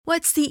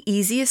What's the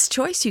easiest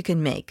choice you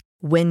can make?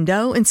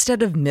 Window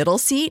instead of middle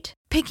seat?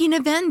 Picking a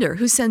vendor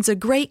who sends a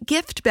great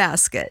gift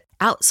basket?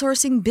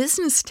 Outsourcing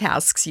business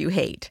tasks you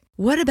hate?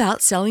 What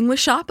about selling with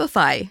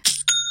Shopify?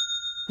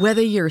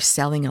 Whether you're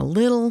selling a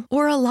little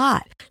or a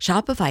lot,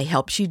 Shopify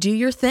helps you do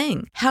your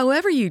thing,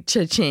 however you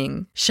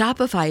cha-ching.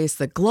 Shopify is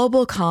the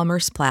global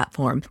commerce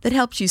platform that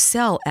helps you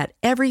sell at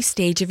every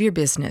stage of your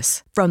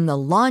business. From the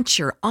launch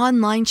your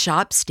online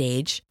shop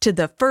stage to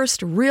the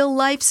first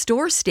real-life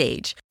store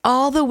stage,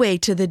 all the way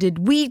to the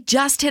did we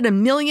just hit a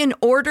million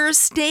orders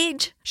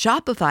stage.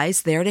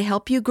 Shopify's there to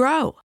help you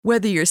grow.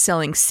 Whether you're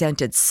selling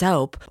scented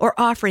soap or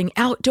offering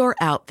outdoor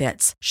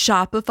outfits,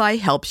 Shopify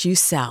helps you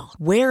sell.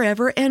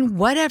 Wherever and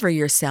whatever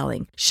you're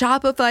selling,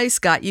 Shopify's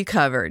got you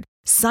covered.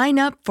 Sign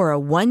up for a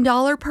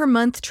 $1 per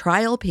month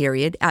trial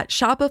period at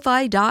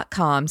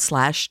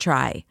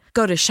shopify.com/try.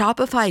 Go to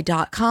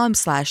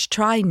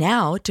shopify.com/try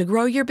now to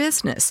grow your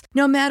business,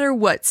 no matter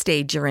what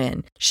stage you're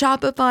in.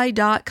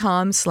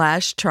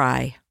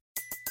 Shopify.com/try.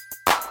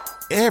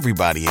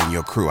 Everybody in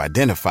your crew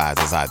identifies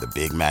as either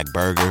Big Mac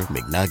Burger,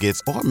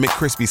 McNuggets, or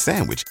McCrispy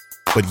Sandwich.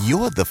 But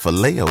you're the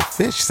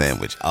Filet-O-Fish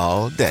Sandwich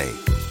all day.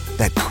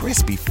 That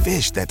crispy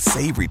fish, that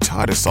savory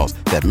tartar sauce,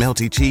 that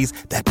melty cheese,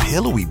 that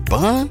pillowy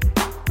bun.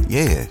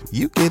 Yeah,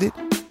 you get it.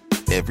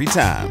 Every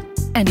time.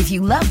 And if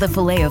you love the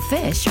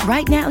Filet-O-Fish,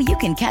 right now you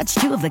can catch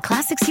two of the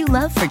classics you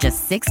love for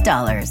just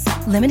 $6.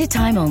 Limited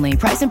time only.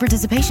 Price and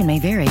participation may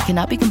vary.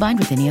 Cannot be combined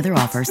with any other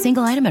offer.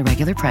 Single item at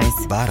regular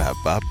price.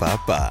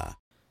 Ba-da-ba-ba-ba.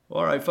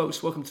 All right,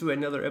 folks, welcome to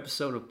another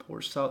episode of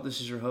Porch Talk. This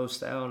is your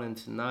host, Alan, and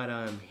tonight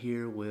I am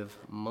here with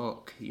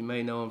Monk. You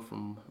may know him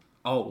from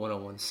Alt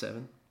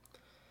 1017.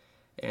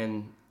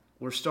 And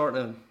we're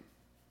starting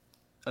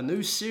a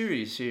new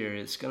series here.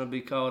 It's going to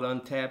be called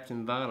Untapped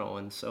Vinyl,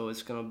 and so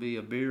it's going to be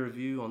a beer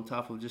review on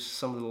top of just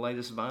some of the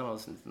latest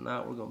vinyls. And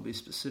tonight we're going to be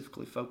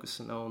specifically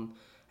focusing on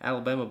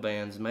Alabama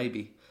bands,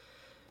 maybe.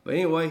 But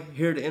anyway,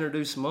 here to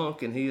introduce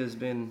Monk, and he has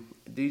been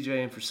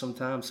DJing for some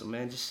time. So,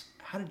 man, just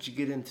how did you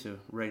get into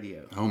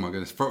radio? Oh my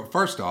goodness!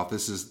 First off,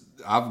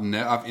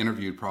 I've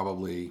interviewed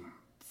probably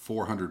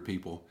 400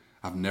 people.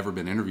 I've never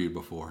been interviewed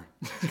before.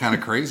 It's kind of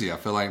crazy. I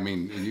feel like,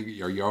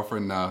 are you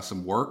offering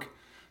some work,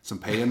 some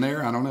pay in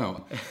there? I don't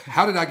know.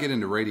 How did I get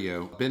into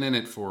radio? Been in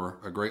it for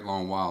a great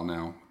long while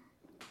now.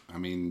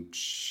 I've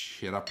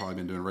probably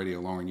been doing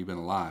radio longer than you've been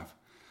alive.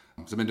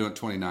 So I've been doing it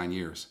 29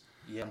 years.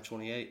 Yeah, I'm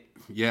 28.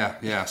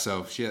 Yeah.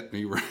 So shit,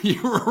 you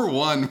were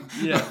one.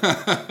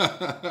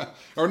 Yeah.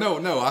 Or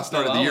no, I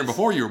started the year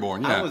before you were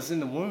born. Yeah. I was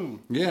in the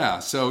womb. Yeah.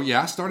 So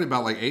I started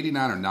about like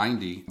 89 or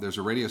 90. There's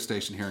a radio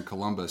station here in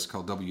Columbus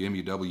called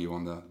WMUW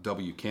on the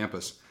W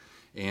campus.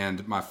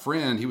 And my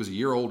friend, he was a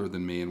year older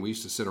than me, and we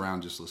used to sit around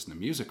and just listen to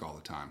music all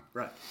the time.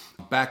 Right.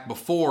 Back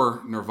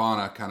before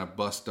Nirvana kind of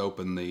bust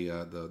open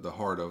the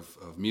heart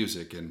of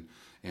music and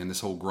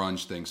this whole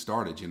grunge thing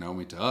started,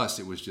 to us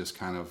it was just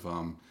kind of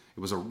it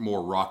was a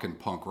more rock and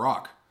punk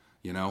rock.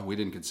 We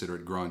didn't consider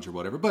it grunge or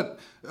whatever. But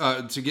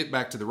to get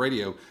back to the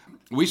radio,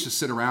 we used to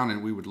sit around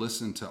and we would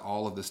listen to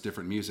all of this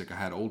different music. I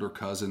had older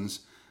cousins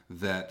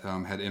that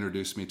had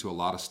introduced me to a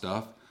lot of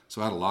stuff.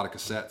 So I had a lot of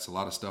cassettes, a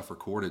lot of stuff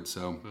recorded.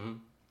 So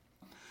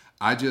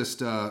I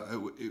just,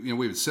 we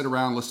would sit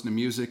around and listen to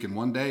music. And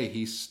one day,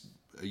 he's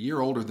a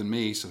year older than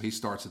me, so he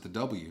starts at the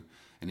W.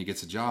 And he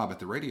gets a job at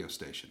the radio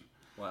station.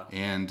 Wow.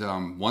 And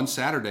one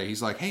Saturday,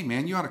 he's like, "Hey,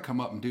 man, you ought to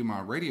come up and do my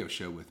radio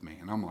show with me."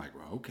 And I'm like,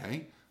 "Well,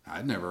 okay."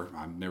 I've never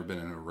been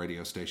in a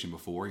radio station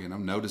before,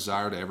 no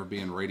desire to ever be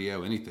in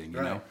radio, anything,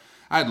 you know.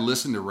 I had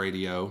listened to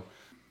radio,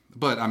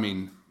 but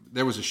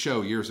there was a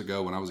show years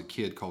ago when I was a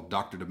kid called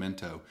Dr.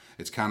 Demento.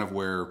 It's kind of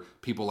where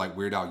people like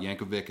Weird Al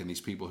Yankovic and these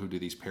people who do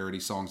these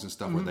parody songs and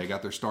stuff where they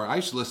got their start. I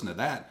used to listen to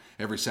that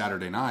every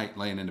Saturday night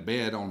laying in the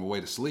bed on my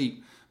way to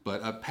sleep.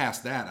 But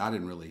past that, I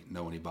didn't really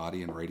know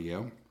anybody in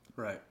radio.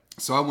 Right.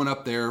 So I went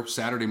up there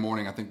Saturday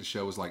morning. I think the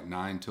show was like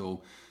 9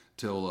 till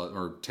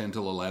or 10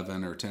 till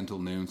 11 or 10 till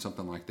noon,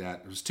 something like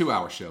that. It was a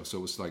 2-hour show, so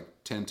it was like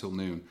 10 till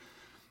noon.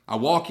 I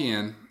walk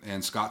in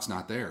and Scott's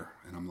not there,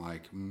 and I'm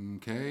like,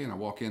 okay. And I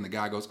walk in, the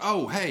guy goes,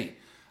 "Oh, hey,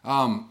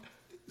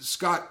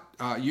 Scott,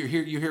 you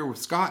here with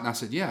Scott?" And I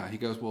said, "Yeah." He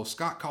goes, "Well,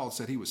 Scott called,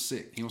 said he was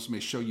sick. He wants me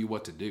to show you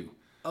what to do."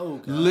 Oh,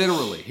 gosh.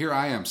 Literally, here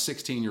I am,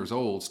 16 years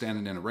old,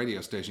 standing in a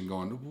radio station,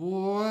 going,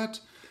 "What?"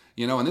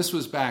 And this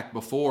was back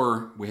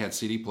before we had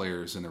CD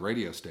players in the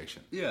radio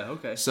station. Yeah,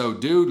 okay. So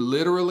dude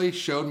literally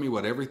showed me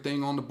what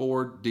everything on the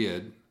board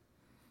did.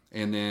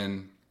 And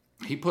then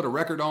he put a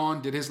record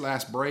on, did his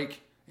last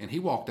break, and he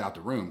walked out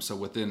the room. So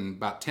within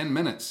about 10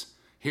 minutes,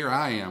 here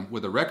I am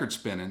with a record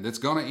spinning that's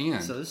going to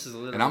end. So this is a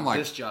little and I'm like,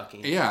 disc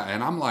jockeying. Yeah,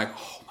 and I'm like,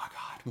 oh my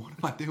God, what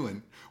am I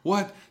doing?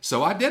 What?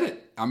 So I did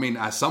it.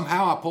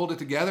 I pulled it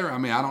together.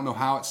 I don't know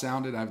how it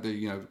sounded. I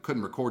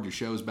couldn't record your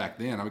shows back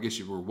then. I guess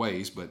you were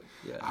ways, but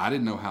yeah. I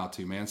didn't know how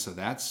to, man. So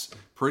that's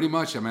pretty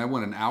much, I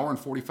went an hour and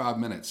 45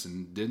 minutes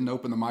and didn't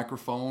open the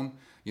microphone.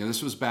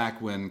 This was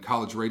back when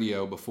college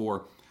radio,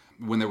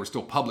 when there were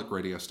still public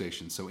radio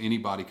stations, so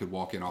anybody could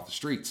walk in off the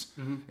streets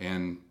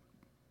and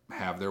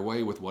have their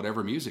way with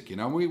whatever music. It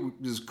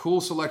was a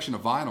cool selection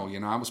of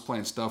vinyl. I was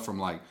playing stuff from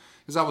like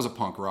because I was a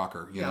punk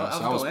rocker, you know.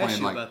 So I was going to playing ask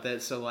you like about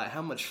that. So, like,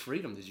 how much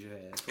freedom did you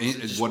have? Was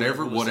it just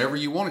whatever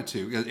you wanted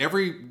to.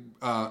 Every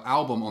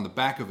album on the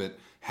back of it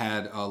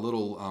had a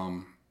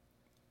little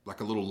like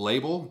a little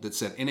label that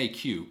said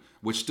NAQ,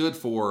 which stood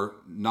for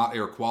not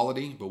air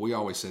quality, but we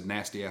always said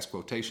nasty ass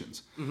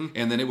quotations.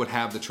 And then it would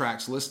have the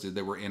tracks listed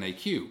that were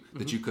NAQ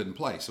that you couldn't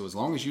play. So as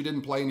long as you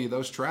didn't play any of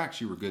those tracks,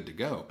 you were good to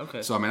go.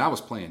 Okay. So I mean, I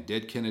was playing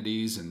Dead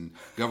Kennedys and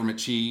Government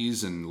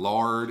Cheese and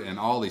Lard and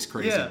all these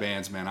crazy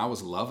bands, man. I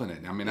was loving it.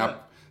 I mean,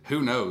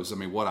 who knows? I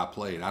mean, what I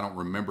played, I don't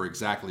remember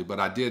exactly, but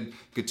I did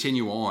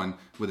continue on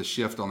with a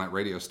shift on that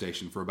radio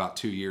station for about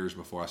 2 years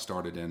before I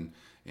started in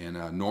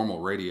normal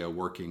radio,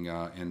 working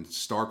in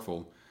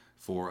Starkville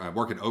for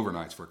working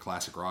overnights for a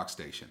classic rock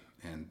station.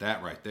 And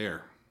that right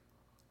there,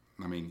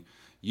 I mean,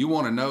 you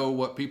want to know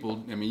what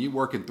people, I mean, you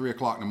work at 3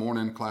 o'clock in the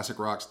morning, classic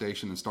rock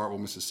station in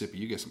Starkville, Mississippi,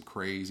 you get some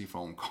crazy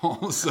phone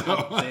calls. So.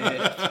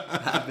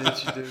 I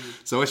bet you do.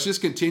 So it's just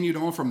continued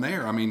on from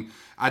there. I mean,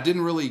 I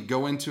didn't really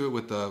go into it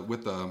with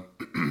a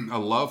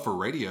love for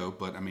radio,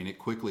 but I mean, it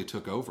quickly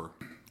took over.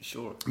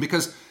 Sure.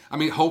 Because, I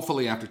mean,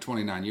 hopefully after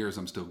 29 years,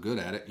 I'm still good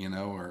at it, you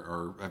know,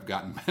 or I've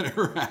gotten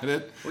better at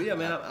it. Well, yeah,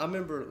 man, I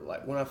remember,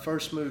 like, when I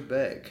first moved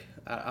back,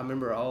 I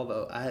remember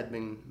I had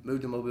been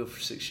moved to Mobile for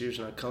 6 years,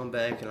 and I come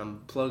back, and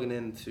I'm plugging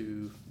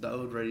into the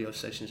old radio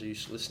stations I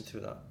used to listen to,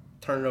 and I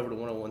turned it over to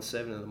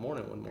 101.7 in the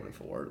morning one morning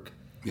for work.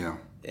 Yeah.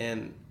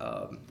 And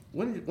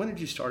when did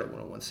you start at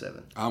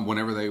 101.7?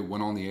 Whenever they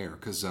went on the air,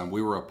 because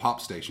we were a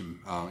pop station.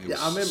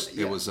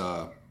 It was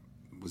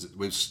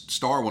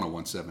Star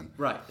 101.7.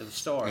 Right, it was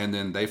Star. And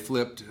then they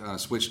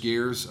switched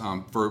gears.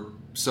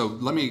 So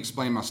let me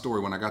explain my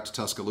story. When I got to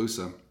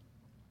Tuscaloosa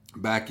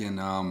back in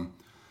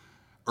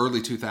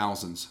early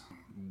 2000s,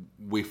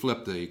 we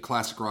flipped the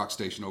classic rock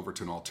station over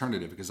to an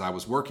alternative because I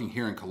was working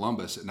here in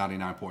Columbus at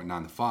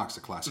 99.9 The Fox,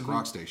 the classic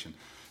rock station.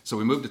 So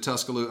we moved to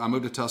Tuscaloosa. I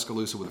moved to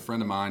Tuscaloosa with a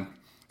friend of mine,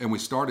 and we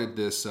started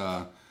this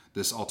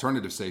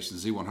alternative station,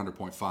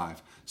 Z100.5.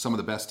 Some of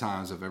the best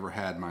times I've ever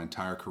had in my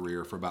entire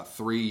career. For about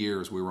 3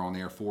 years, we were on the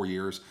air. 4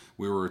 years.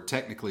 We were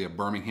technically a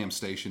Birmingham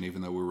station,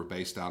 even though we were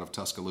based out of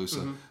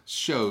Tuscaloosa.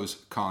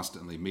 Shows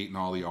constantly, meeting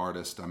all the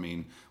artists. I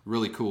mean,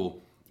 really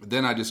cool.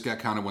 Then I just got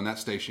kind of, when that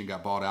station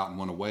got bought out and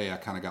went away, I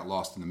kind of got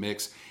lost in the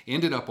mix.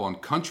 Ended up on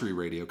country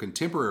radio,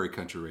 contemporary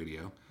country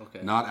radio,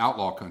 not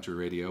outlaw country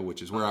radio,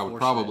 which is where I would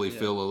probably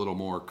feel a little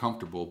more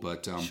comfortable.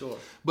 But sure.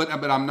 But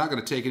I'm not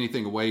going to take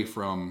anything away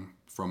from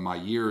my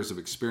years of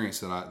experience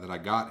that I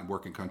got in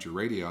working country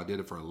radio. I did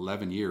it for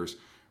 11 years,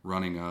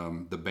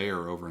 running the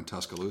Bear over in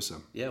Tuscaloosa.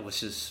 Yeah,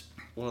 which is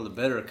one of the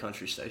better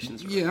country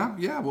stations. Right?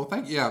 Yeah. Well,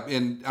 thank you. Yeah,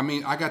 and I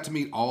mean, I got to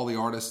meet all the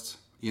artists.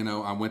 You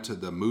know, I went to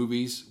the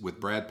movies with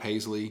Brad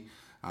Paisley.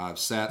 I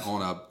sat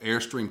on a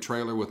Airstream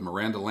trailer with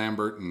Miranda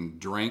Lambert and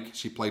drank.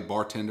 She played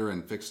bartender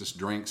and fixed us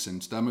drinks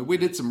and stuff. I mean, we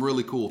did some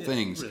really cool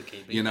things. Really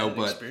can't beat that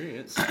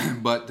experience.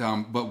 but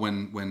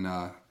when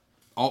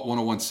Alt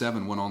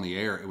 101.7 went on the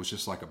air, it was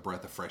just like a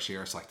breath of fresh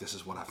air. It's like, this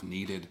is what I've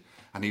needed.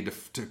 I need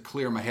to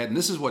clear my head. And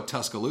this is what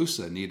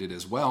Tuscaloosa needed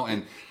as well.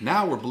 And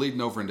now we're bleeding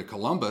over into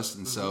Columbus.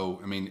 And so,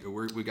 I mean,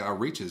 we got our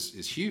reach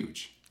is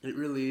huge. It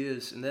really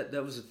is. And that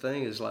was the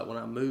thing, is like when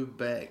I moved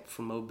back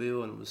from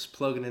Mobile and was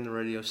plugging in the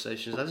radio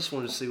stations, I just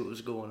wanted to see what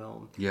was going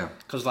on. Yeah.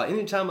 Because like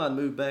anytime I'd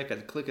move back,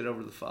 I'd click it over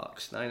to the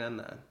Fox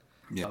 999.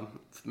 Yeah. I'm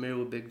familiar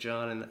with Big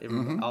John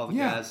and all the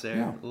guys there.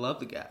 Yeah. Love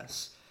the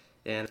guys.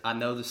 And I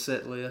know the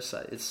set list.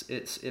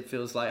 It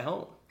feels like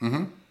home.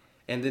 Mm-hmm.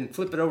 And then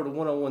flip it over to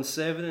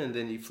 101.7, and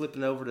then you flip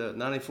it over to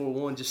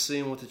 94.1, just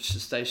seeing what the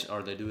station,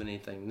 are they doing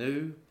anything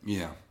new?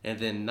 Yeah. And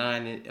then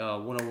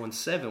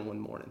 101.7 one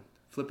morning.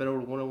 Flip it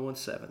over to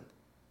 101.7.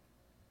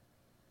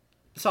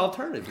 It's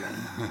alternative, man.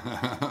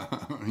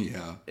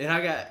 Yeah.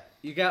 And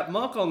you got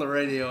Monk on the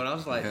radio, and I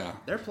was like,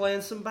 they're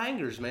playing some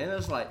bangers, man. I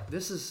was like,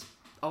 this is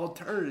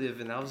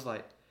alternative, and I was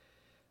like,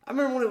 I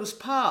remember when it was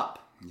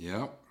pop.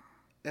 Yep.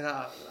 And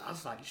I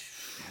was like,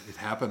 it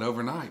happened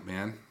overnight,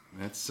 man.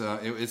 It's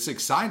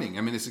exciting.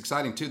 I mean, it's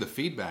exciting too, the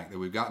feedback that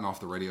we've gotten off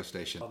the radio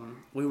station.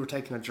 We were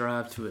taking a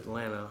drive to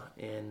Atlanta,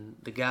 and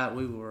the guy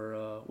we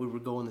were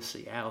going to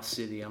see Owl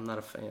City. I'm not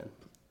a fan.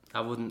 I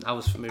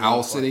was familiar Owl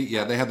with City.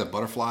 Yeah, they had the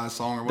Butterflies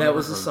song or whatever. That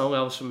was the song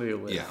I was familiar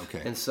with. Yeah,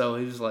 okay. And so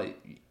he was like,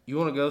 "You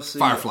want to go see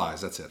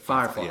Fireflies?" That's it.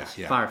 Fireflies.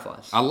 Yeah.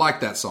 Fireflies. I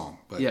like that song,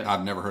 but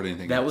I've never heard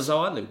anything. That was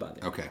all I knew by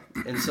then. Okay.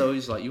 And so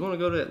he's like, "You want to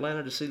go to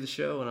Atlanta to see the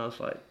show?" And I was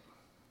like,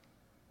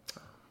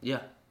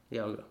 "Yeah,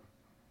 I'll go."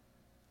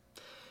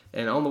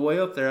 And on the way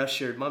up there, I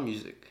shared my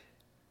music.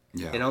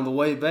 Yeah. And on the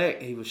way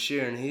back, he was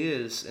sharing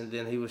his, and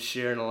then he was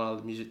sharing a lot of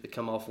the music that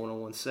come off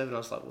 101.7. I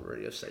was like, "What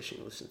radio station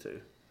you listen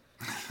to?"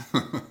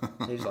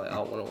 He was like,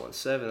 "Oh,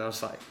 101.7." I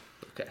was like,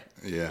 "Okay."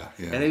 Yeah.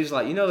 And he was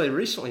like, "They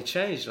recently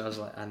changed." And I was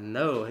like, "I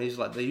know." And he's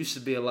like, "They used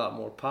to be a lot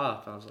more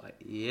pop." And I was like,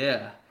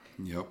 "Yeah."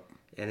 Yep.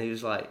 And he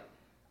was like,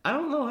 "I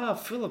don't know how I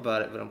feel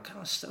about it, but I'm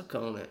kind of stuck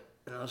on it."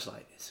 And I was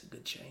like, "It's a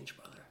good change,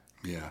 brother."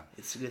 Yeah.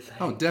 It's a good thing.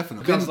 Oh,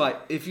 definitely. Because, like,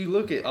 if you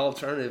look at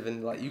alternative,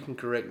 and, like, you can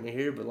correct me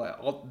here, but, like,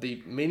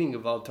 the meaning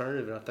of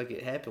alternative, and I think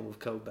it happened with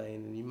Cobain,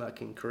 and you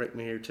can correct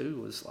me here,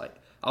 too, was, like,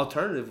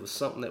 alternative was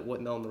something that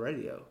wasn't on the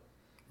radio.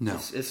 No.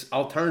 It's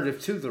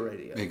alternative to the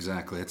radio.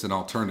 Exactly. It's an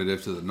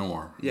alternative to the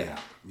norm. Yeah.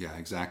 Yeah,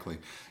 exactly.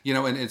 You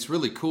know, and it's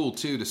really cool,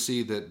 too, to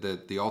see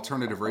that the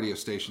alternative radio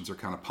stations are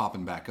kind of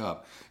popping back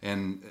up.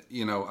 And,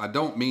 you know, I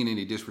don't mean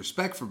any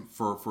disrespect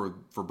for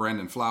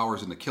Brandon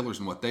Flowers and the Killers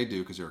and what they do,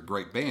 because they're a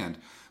great band.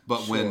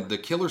 But when the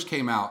Killers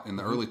came out in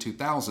the early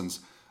 2000s,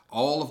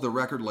 all of the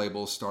record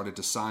labels started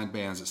to sign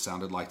bands that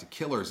sounded like the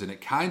Killers. And it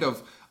kind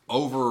of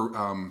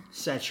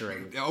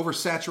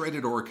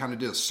oversaturated, or kind of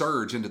did a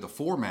surge into the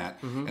format.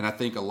 And I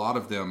think a lot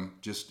of them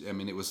just, I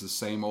mean, it was the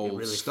same old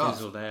really stuff.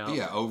 fizzled out.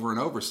 Yeah, over and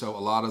over. So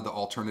a lot of the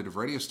alternative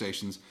radio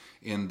stations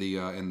in the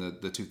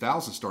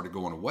 2000s started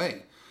going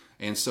away.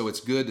 And so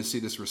it's good to see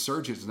this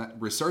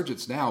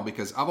resurgence now,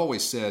 because I've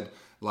always said,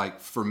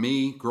 like, for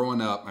me growing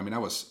up, I mean, I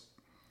was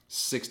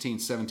 16,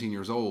 17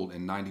 years old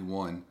in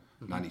 91,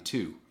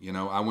 92. You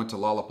know, I went to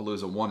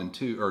Lollapalooza 1 and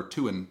 2, or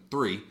 2 and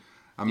 3.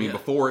 I mean,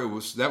 before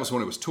that was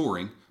when it was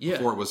touring,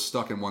 before it was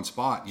stuck in one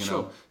spot, you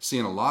know,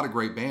 seeing a lot of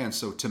great bands.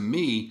 So to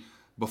me,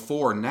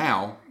 before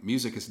now,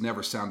 music has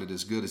never sounded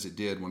as good as it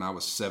did when I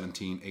was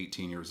 17,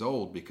 18 years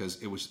old, because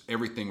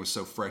everything was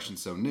so fresh and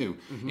so new.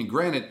 And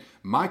granted,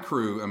 my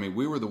crew, I mean,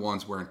 we were the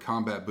ones wearing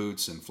combat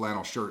boots and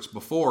flannel shirts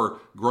before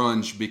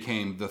grunge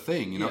became the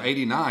thing. You know,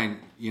 89,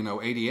 you know,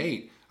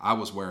 88, I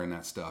was wearing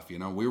that stuff. You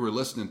know, we were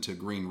listening to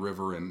Green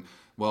River and,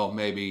 well,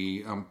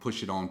 maybe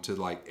push it on to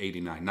like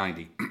 89,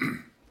 90.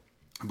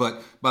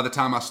 But by the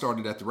time I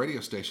started at the radio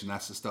station,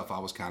 that's the stuff I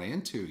was kind of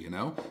into, you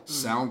know.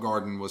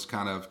 Soundgarden was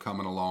kind of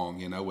coming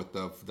along, you know, with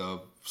the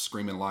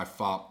Screaming Life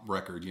Fop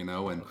record, you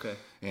know,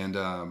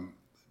 and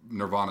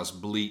Nirvana's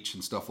Bleach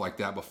and stuff like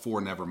that before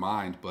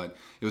Nevermind. But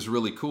it was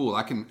really cool.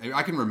 I can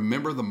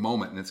remember the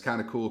moment, and it's kind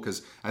of cool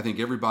because I think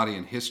everybody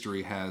in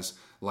history has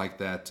like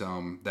that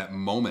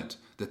moment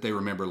that they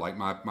remember. Like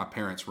my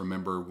parents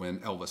remember when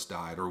Elvis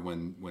died, or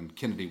when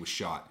Kennedy was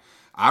shot.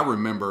 I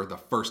remember the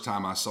first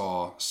time I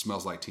saw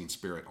Smells Like Teen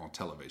Spirit on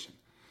television.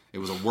 It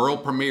was a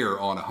world premiere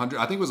on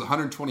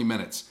 120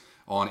 minutes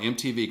on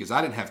MTV, because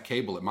I didn't have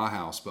cable at my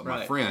house, but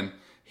my friend,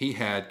 he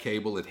had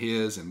cable at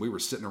his, and we were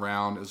sitting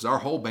around. It was our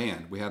whole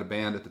band. We had a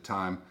band at the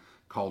time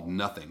called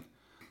Nothing.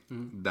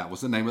 That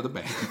was the name of the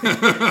band.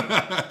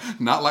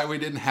 Not like we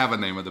didn't have a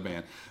name of the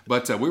band.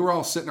 But we were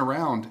all sitting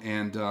around,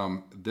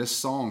 and this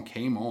song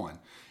came on.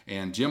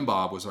 And Jim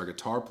Bob was our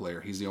guitar player.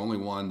 He's the only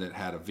one that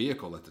had a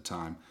vehicle at the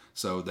time.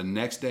 So the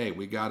next day,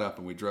 we got up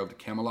and we drove to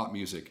Camelot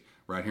Music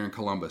right here in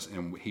Columbus.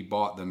 And he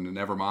bought the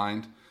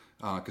Nevermind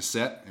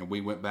cassette, and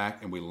we went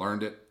back and we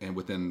learned it. And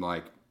within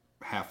like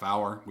half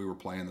hour, we were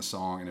playing the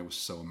song, and it was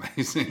so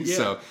amazing. Yeah.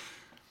 So,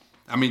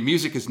 I mean,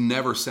 music has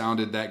never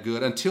sounded that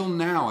good until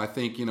now. I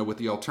think, you know, with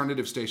the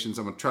alternative stations,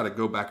 I'm going to try to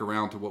go back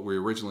around to what we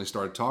originally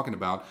started talking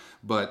about.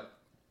 But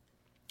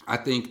I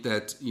think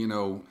that, you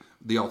know,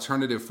 the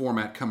alternative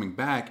format coming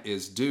back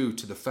is due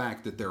to the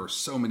fact that there are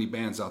so many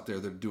bands out there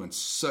that are doing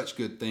such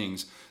good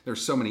things. There's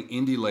so many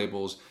indie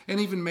labels and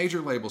even major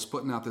labels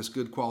putting out this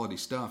good quality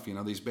stuff. You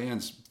know, these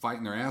bands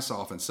fighting their ass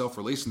off and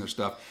self-releasing their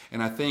stuff.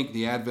 And I think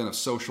the advent of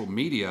social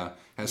media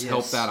has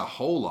helped that a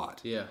whole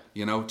lot. Yeah.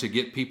 You know, to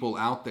get people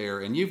out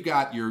there. And you've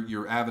got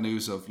your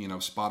avenues of, you know,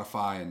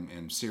 Spotify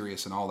and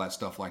Sirius and all that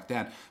stuff like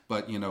that.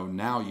 But, you know,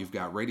 now you've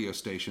got radio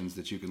stations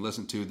that you can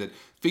listen to that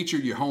feature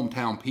your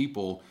hometown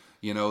people,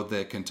 you know,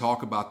 that can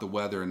talk about the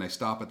weather, and they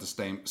stop at the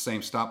same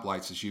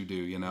stoplights as you do,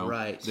 you know.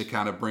 Right. They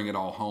kind of bring it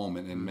all home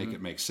and make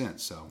it make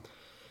sense. So,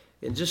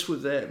 and just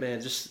with that, man,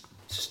 just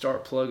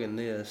start plugging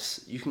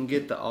this. You can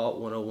get the Alt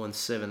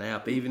 1017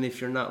 app, even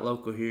if you're not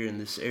local here in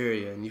this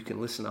area, and you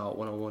can listen to Alt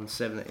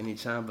 1017 at any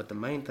time. But the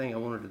main thing I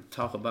wanted to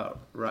talk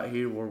about right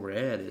here where we're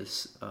at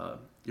is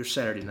your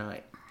Saturday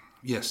night.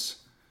 Yes.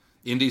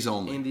 Indies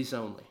only. Indies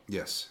only.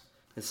 Yes.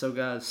 And so,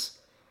 guys,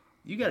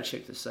 you got to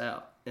check this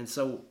out. And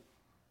so,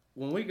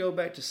 when we go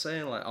back to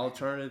saying, like,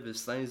 alternative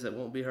is things that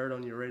won't be heard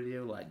on your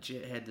radio, like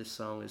Jet had this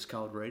song, it's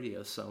called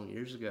Radio Song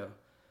years ago.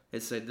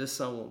 It said, this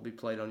song won't be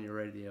played on your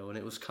radio, and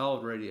it was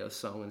called Radio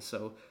Song. And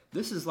so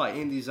this is like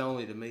indies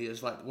only to me.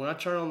 It's like when I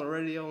turn on the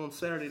radio on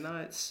Saturday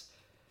nights,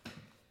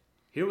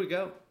 here we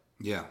go.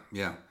 Yeah,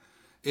 yeah.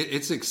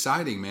 It's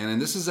exciting, man.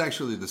 And this is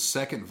actually the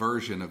second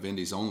version of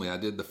Indies Only. I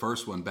did the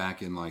first one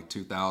back in like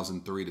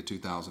 2003 to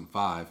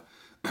 2005.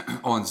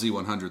 On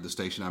Z100, the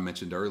station I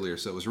mentioned earlier.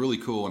 So it was really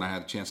cool, and I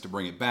had a chance to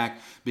bring it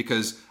back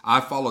because I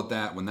followed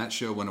that when that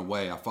show went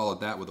away. I followed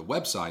that with a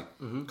website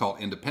called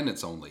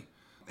Independence Only.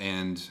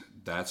 And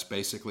that's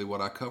basically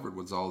what I covered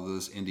was all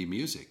this indie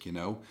music, you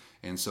know.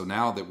 And so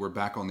now that we're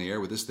back on the air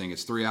with this thing,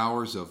 it's 3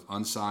 hours of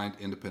unsigned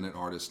independent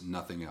artists,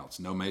 nothing else.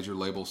 No major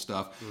label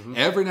stuff.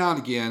 Every now and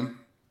again,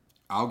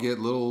 I'll get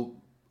little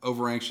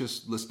over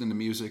anxious listening to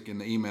music in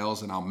the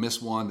emails, and I'll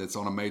miss one that's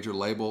on a major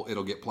label.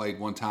 It'll get played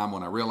one time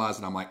when I realize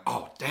it. I'm like,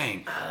 oh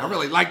dang, I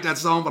really like that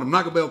song, but I'm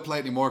not gonna be able to play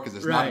it anymore because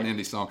it's not an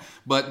indie song.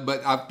 But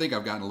I think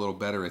I've gotten a little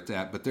better at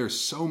that. But there's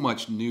so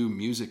much new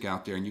music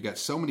out there, and you got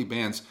so many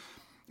bands.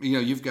 You know,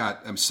 you've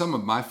got some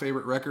of my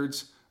favorite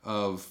records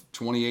of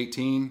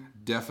 2018,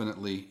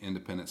 definitely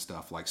independent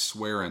stuff like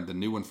Swearin', the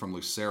new one from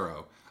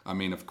Lucero. I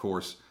mean, of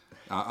course,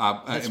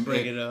 Let's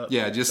bring it up.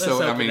 Yeah, just Let's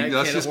so, I open mean, that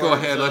let's can just of go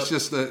worms ahead. up. Let's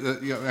just,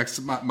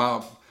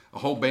 a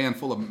whole band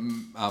full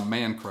of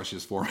man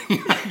crushes for me,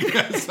 I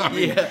guess.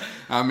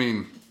 I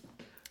mean,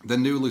 the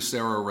new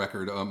Lucero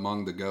record,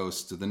 Among the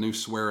Ghosts, the new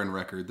Swearin'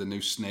 record, the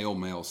new Snail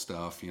Mail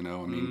stuff, you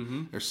know. I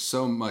mean, there's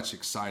so much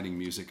exciting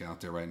music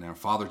out there right now.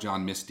 Father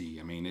John Misty,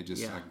 I mean, I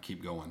can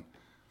keep going.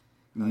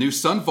 New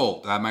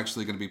Sunvolt, I'm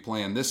actually going to be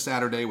playing this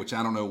Saturday, which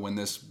I don't know when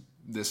this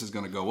is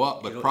going to go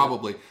up, but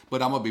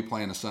but I'm going to be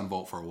playing a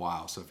Sunvolt for a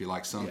while. So if you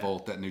like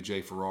Sunvolt, that new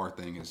Jay Farrar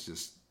thing is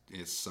just,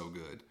 it's so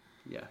good.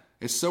 Yeah.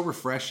 It's so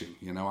refreshing.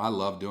 You know, I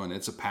love doing it.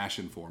 It's a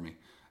passion for me.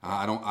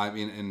 I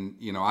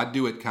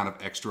do it kind of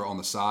extra on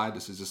the side.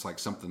 This is just like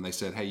something they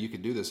said, hey, you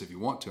could do this if you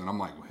want to. And I'm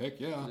like, well, heck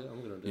yeah. You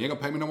ain't going to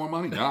pay me no more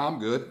money? No, I'm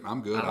good. I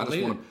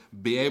just want to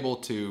be able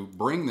to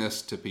bring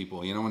this to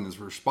people, you know, and this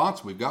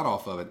response we've got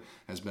off of it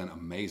has been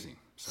amazing.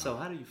 So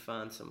how do you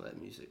find some of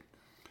that music?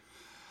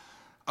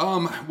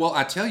 Well,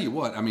 I tell you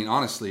what, I mean,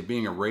 honestly,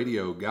 being a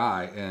radio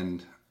guy,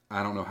 and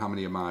I don't know how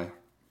many of my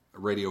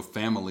radio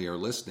family are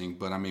listening,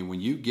 but I mean, when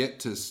you get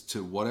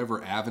to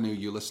whatever avenue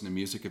you listen to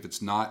music, if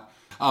it's not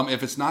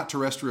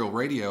terrestrial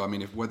radio, I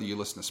mean, whether you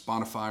listen to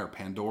Spotify or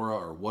Pandora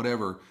or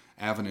whatever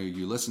avenue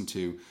you listen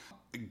to,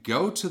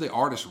 go to the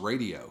artist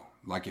radio.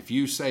 Like if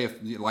you say,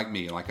 like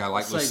me, like I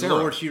like Lucero.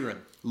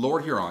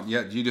 Lord Huron.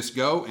 Yeah, you just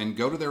go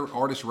to their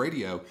artist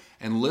radio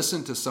and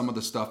listen to some of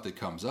the stuff that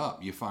comes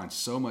up. You find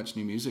so much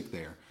new music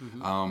there.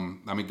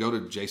 Mm-hmm. I mean, go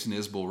to Jason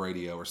Isbell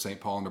radio or St.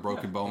 Paul and the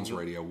Broken Bones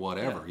radio,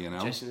 whatever, you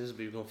know. Jason Isbell,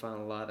 you're going to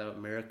find a lot of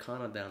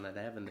Americana down that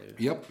avenue.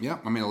 Yep.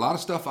 I mean, a lot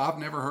of stuff I've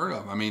never heard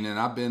of. I mean, and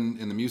I've been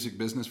in the music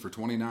business for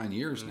 29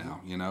 years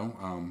now, you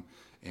know.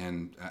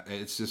 And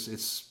it's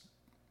just,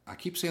 I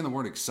keep saying the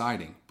word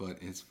exciting, but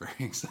it's very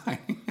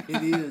exciting.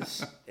 It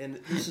is. And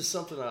this is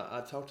something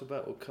I talked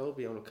about with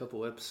Kobe on a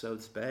couple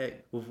episodes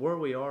back. With where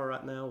we are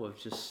right now,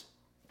 with just,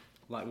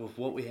 like, with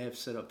what we have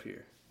set up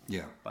here.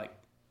 Yeah. Like,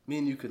 me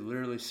and you could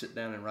literally sit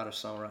down and write a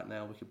song right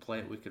now. We could play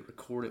it. We could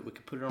record it. We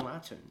could put it on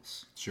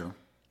iTunes. Sure.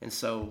 And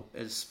so,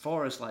 as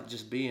far as, like,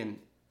 just being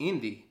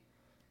indie,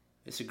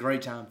 it's a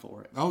great time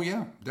for it. Oh,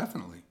 yeah,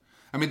 definitely.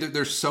 I mean,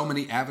 there's so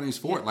many avenues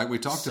for it, like we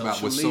talked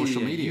about with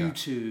social media.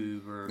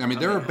 YouTube.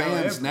 There are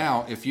bands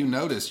now, if you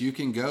notice, you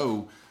can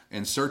go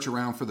and search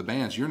around for the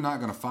bands. You're not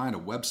going to find a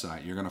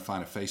website. You're going to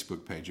find a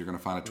Facebook page. You're going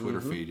to find a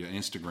Twitter feed, an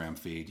Instagram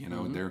feed. You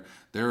know,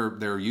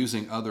 they're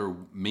using other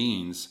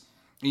means.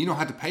 You don't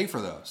have to pay for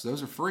those.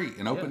 Those are free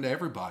and open to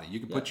everybody. You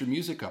can put your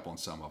music up on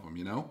some of them,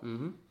 you know?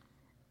 Mm-hmm.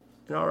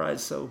 All right,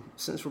 so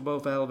since we're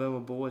both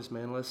Alabama boys,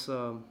 man, let's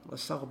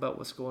talk about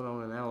what's going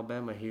on in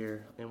Alabama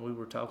here. And we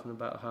were talking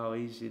about how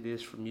easy it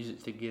is for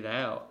music to get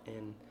out,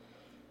 and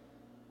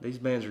these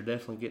bands are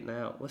definitely getting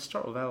out. Let's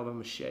start with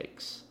Alabama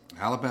Shakes.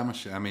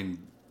 I mean,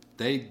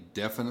 they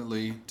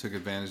definitely took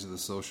advantage of the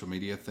social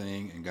media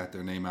thing and got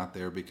their name out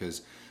there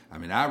because, I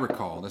mean, I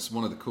recall, this is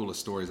one of the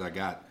coolest stories I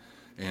got,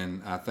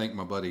 and I thank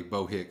my buddy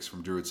Bo Hicks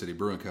from Druid City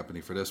Brewing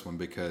Company for this one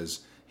because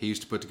he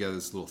used to put together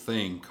this little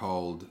thing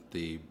called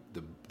the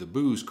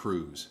Booze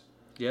Cruise.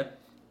 Yeah.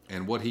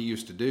 And what he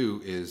used to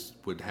do is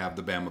would have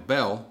the Bama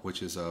Bell,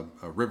 which is a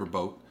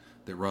riverboat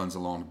that runs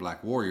along the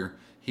Black Warrior.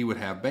 He would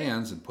have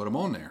bands and put them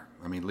on there.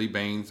 I mean, Lee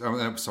Baines,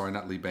 I'm sorry,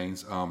 not Lee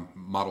Baines,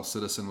 Model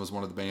Citizen was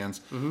one of the bands.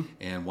 Mm-hmm.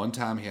 And one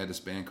time he had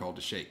this band called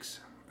The Shakes.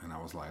 And I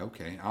was like,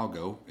 okay, I'll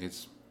go.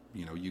 It's,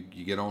 you know, you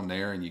get on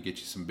there and you get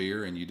you some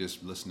beer and you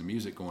just listen to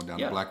music going down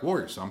the Black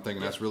Warrior. So I'm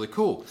thinking that's really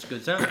cool. It's a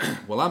good time.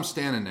 Well, I'm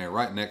standing there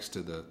right next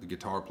to the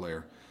guitar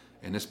player,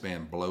 and this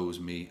band blows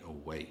me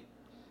away.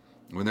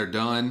 When they're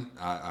done,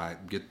 I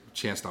get a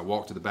chance to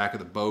walk to the back of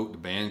the boat. The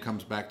band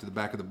comes back to the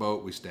back of the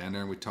boat. We stand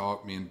there and we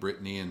talk, me and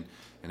Brittany and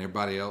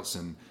everybody else,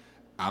 and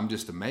I'm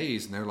just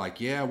amazed. And they're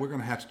like, yeah, we're going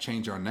to have to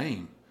change our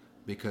name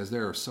because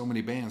there are so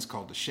many bands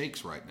called The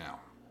Shakes right now.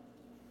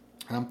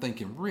 And I'm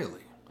thinking,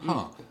 really?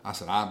 Huh. I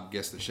said, I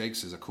guess The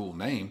Shakes is a cool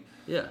name.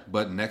 Yeah.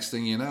 But next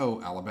thing you know,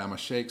 Alabama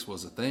Shakes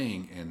was a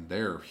thing, and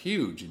they're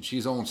huge. And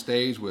she's on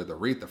stage with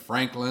Aretha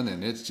Franklin,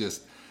 and it's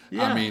just,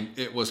 I mean,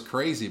 it was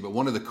crazy. But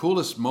one of the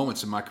coolest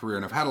moments in my career,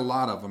 and I've had a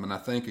lot of them, and I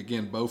thank,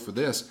 again, Bo for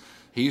this,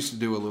 he used to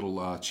do a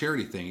little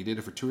charity thing. He did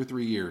it for 2 or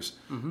 3 years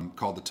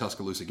called the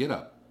Tuscaloosa Get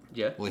Up.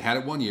 Yeah. Well, he had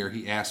it one year.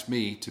 He asked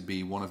me to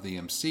be one of the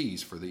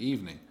MCs for the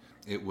evening.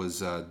 It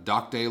was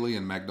Doc Daly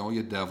and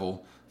Magnolia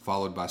Devil,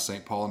 followed by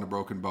St. Paul and the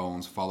Broken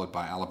Bones, followed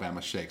by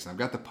Alabama Shakes. And I've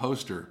got the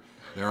poster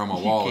there on my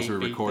wall as we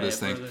record this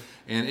thing. Brother.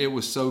 And it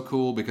was so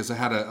cool because I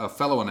had a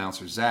fellow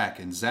announcer, Zach,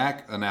 and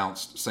Zach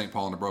announced St.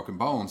 Paul and the Broken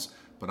Bones,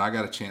 but I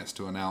got a chance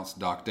to announce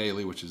Doc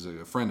Daly, which is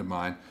a friend of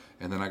mine,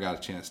 and then I got a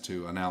chance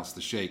to announce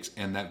the Shakes.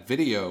 And that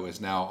video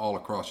is now all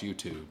across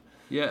YouTube.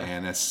 Yeah.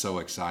 And that's so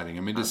exciting.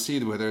 I mean, to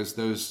see where there's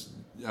those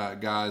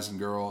guys and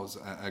girls,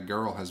 a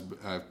girl has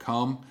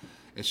come,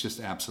 it's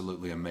just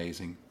absolutely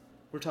amazing.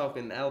 We're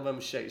talking Alabama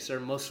Shakes. They're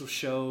Muscle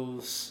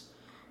Shoals,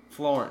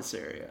 Florence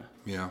area.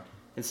 Yeah.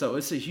 And so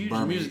it's a huge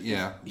music.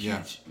 Yeah,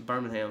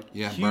 Birmingham.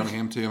 Yeah, huge.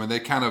 Birmingham too. I mean, they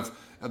kind of,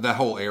 that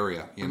whole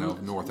area, you know,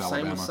 North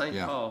Alabama. Same with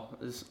St. Paul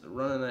is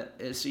running that.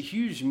 It's a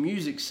huge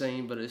music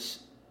scene, but it's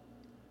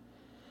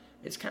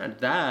it's kind of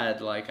died,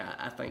 like,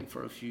 I think,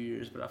 for a few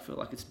years, but I feel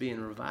like it's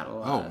being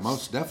revitalized. Oh,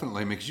 most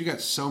definitely. I mean, because you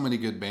got so many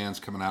good bands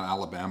coming out of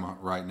Alabama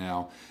right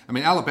now. I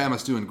mean,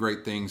 Alabama's doing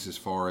great things as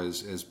far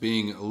as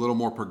being a little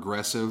more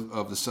progressive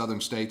of the southern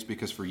states,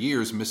 because for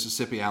years,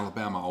 Mississippi,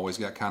 Alabama always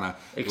got kind of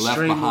left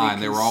behind.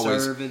 They were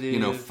always,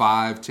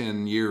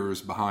 5-10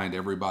 years behind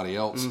everybody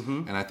else.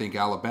 Mm-hmm. And I think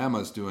Alabama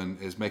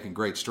is making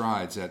great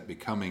strides at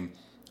becoming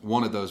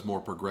one of those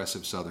more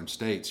progressive southern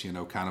states,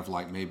 kind of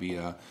like maybe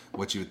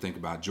what you would think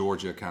about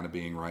Georgia kind of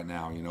being right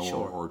now,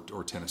 sure.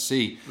 or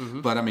Tennessee. Mm-hmm.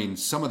 But, I mean,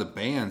 some of the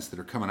bands that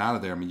are coming out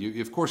of there, I mean, you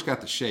of course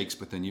got the Shakes,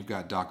 but then you've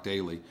got Doc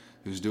Daly,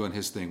 who's doing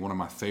his thing, one of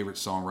my favorite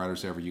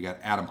songwriters ever. You got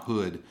Adam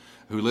Hood,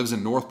 who lives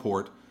in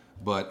Northport,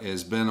 but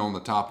has been on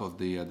the top of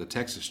the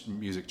Texas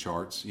music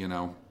charts,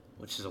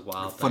 Which is a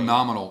wild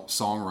phenomenal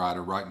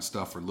songwriter, writing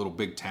stuff for Little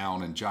Big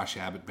Town and Josh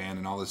Abbott Band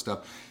and all this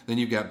stuff. Then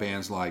you've got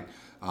bands like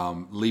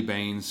Lee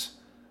Baines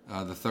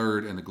the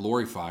Third and the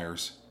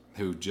Gloryfiers,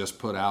 who just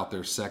put out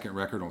their second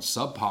record on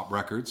Sub Pop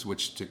Records,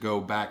 which, to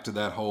go back to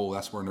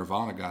that's where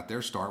Nirvana got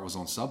their start, was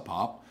on Sub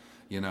Pop.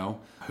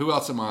 Who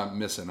else am I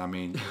missing? I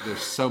mean,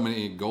 there's so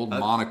many. Golden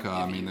Monica.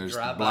 I mean, there's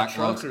Drive-By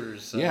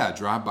Truckers.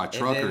 Drive-By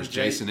Truckers.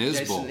 Jason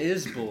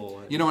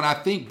Isbell. And I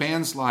think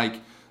bands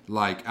like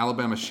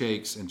Alabama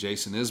Shakes and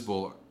Jason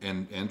Isbell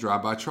and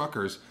Drive-By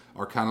Truckers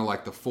are kind of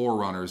like the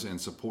forerunners in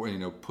support,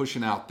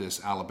 pushing out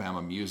this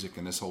Alabama music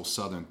and this whole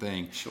Southern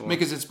thing. Sure.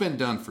 Because it's been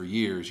done for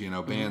years,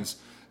 bands,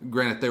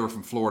 granted they were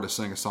from Florida,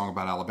 sang a song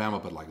about Alabama,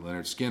 but like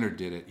Leonard Skinner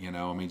did it,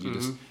 I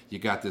mean, you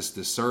got this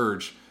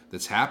surge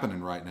that's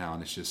happening right now,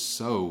 and it's just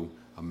so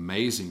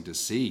amazing to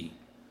see.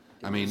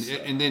 I mean,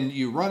 and then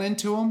you run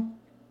into them,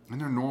 and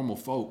they're normal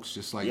folks,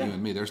 just like you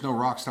and me. There's no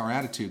rock star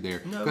attitude there,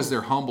 because they're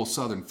humble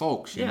Southern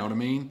folks, you know what I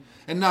mean?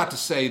 And not to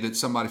say that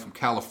somebody from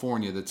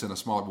California that's in a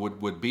small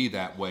would be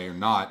that way or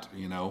not,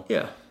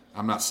 Yeah.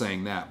 I'm not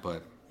saying that,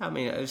 but... I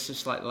mean, it's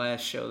just like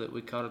last show that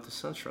we caught at the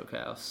Sunstroke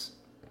House.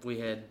 We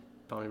had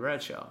Pony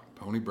Bradshaw.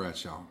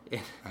 Yeah.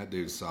 That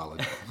dude's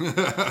solid.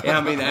 Yeah,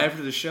 I mean,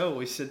 after the show,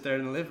 we sit there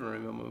in the living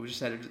room and we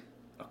just had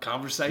a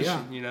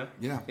conversation,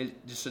 Yeah.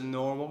 Just a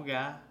normal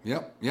guy.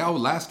 Yep. Yeah,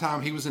 last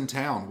time he was in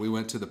town, we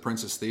went to the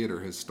Princess Theater,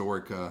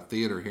 historic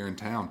theater here in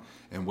town,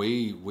 and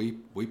we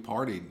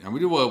partied. And we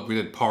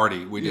didn't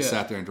party. We just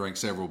sat there and drank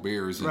several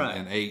beers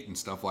and ate and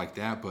stuff like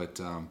that.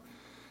 But,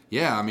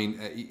 I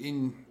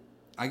mean,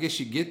 I guess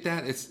you get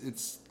that.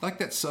 It's like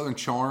that Southern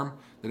charm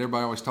that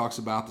everybody always talks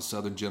about, the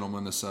Southern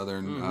gentleman, the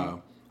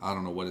Southern... I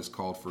don't know what it's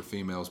called for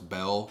females,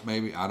 belle,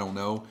 maybe, I don't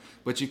know.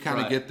 But you kind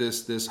of get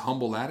this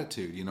humble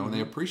attitude, and they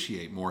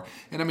appreciate more.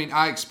 And I mean,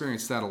 I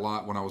experienced that a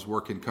lot when I was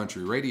working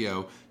country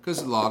radio,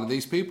 because a lot of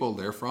these people,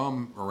 they're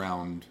from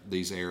around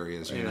these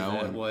areas,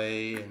 that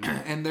way.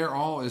 And they're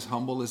all as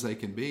humble as they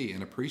can be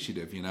and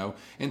appreciative,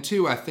 And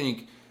two, I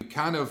think we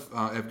kind of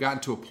have gotten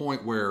to a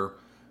point where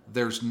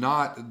there's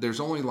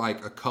only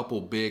like a couple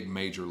big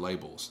major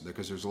labels,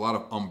 because there's a lot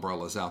of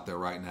umbrellas out there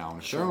right now.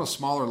 And if they're on a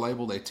smaller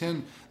label, they're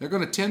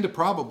going to tend to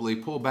probably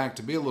pull back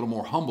to be a little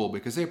more humble,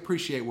 because they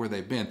appreciate where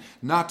they've been.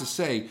 Not to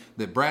say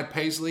that Brad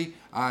Paisley,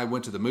 I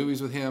went to the movies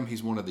with him.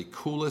 He's one of the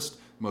coolest,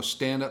 most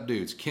stand-up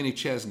dudes. Kenny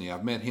Chesney,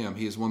 I've met him.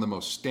 He is one of the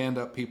most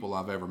stand-up people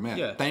I've ever met.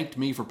 Yeah. Thanked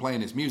me for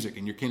playing his music,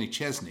 and you're Kenny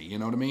Chesney. You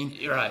know what I mean?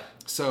 You're right.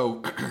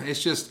 So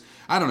it's just,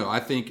 I don't know. I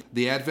think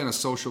the advent of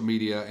social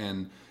media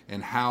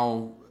and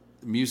how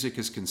music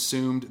is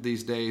consumed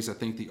these days, I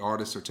think the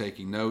artists are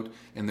taking note,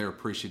 and they're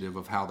appreciative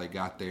of how they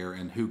got there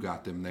and who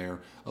got them there,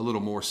 a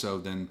little more so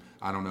than,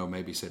 I don't know,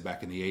 maybe say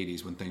back in the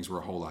 80s when things were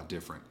a whole lot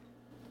different.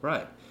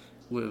 Right.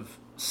 With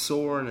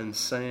Soren and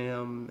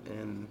Sam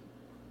and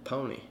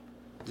Pony,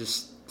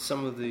 just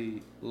some of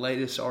the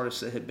latest artists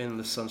that had been in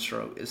the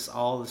Sunstroke, it's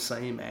all the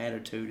same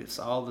attitude, it's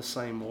all the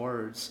same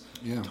words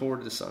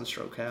toward the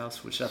Sunstroke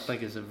House, which I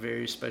think is a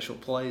very special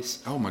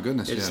place. Oh my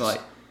goodness, it's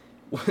like,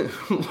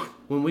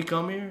 when we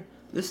come here,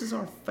 this is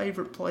our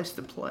favorite place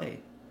to play.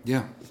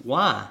 Yeah.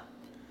 Why?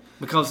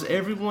 Because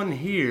everyone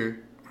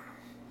here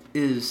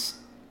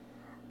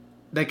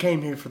they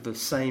came here for the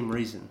same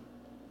reason.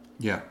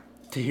 Yeah.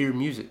 To hear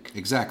music.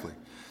 Exactly.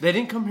 They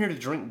didn't come here to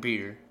drink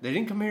beer. They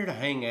didn't come here to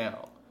hang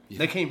out. Yeah.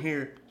 They came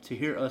here to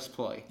hear us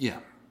play. Yeah.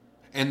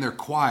 And they're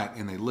quiet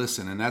and they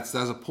listen. And that's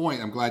a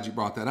point. I'm glad you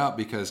brought that up,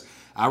 because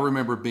I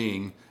remember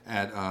being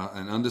at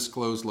an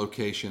undisclosed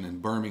location in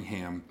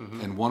Birmingham,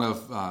 and one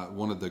of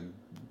the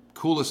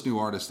coolest new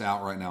artists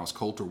out right now is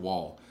Coulter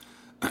Wall.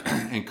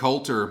 And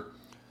Coulter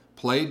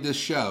played this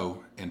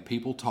show, and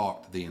people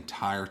talked the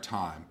entire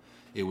time.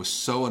 It was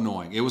so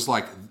annoying. It was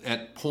like,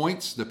 at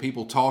points, the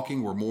people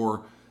talking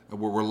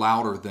were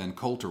louder than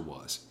Coulter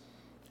was.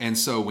 And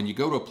so when you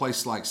go to a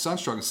place like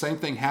Sunstroke, the same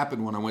thing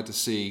happened when I went to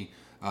see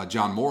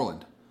John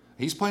Moreland.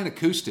 He's playing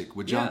acoustic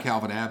with John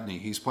Calvin Abney.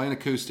 He's playing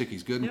acoustic.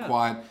 He's good and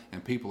quiet,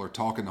 and people are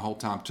talking the whole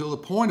time, to the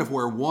point of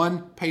where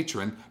one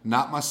patron,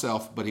 not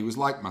myself, but he was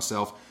like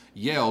myself,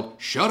 yelled,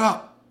 "Shut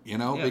up!"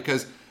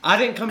 Because I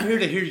didn't come here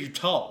to hear you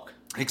talk.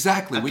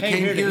 Exactly. We came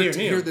here to hear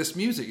hear this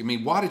music. I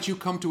mean, why did you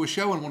come to a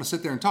show and want to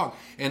sit there and talk?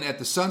 And at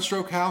the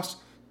Sunstroke House,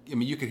 I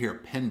mean, you could hear a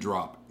pin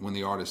drop when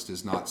the artist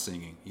is not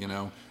singing, you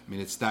know? I mean,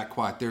 it's that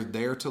quiet. They're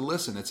there to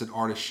listen. It's an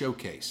artist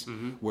showcase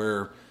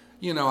where,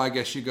 you know, I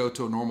guess you go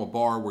to a normal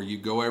bar where you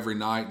go every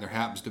night and there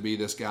happens to be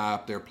this guy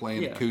up there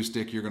playing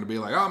acoustic. You're going to be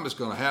like, oh, I'm just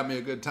going to have me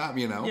a good time,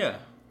 you know? Yeah.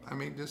 I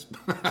mean, just,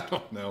 I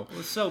don't know.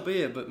 Well, so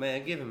be it, but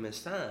man, give him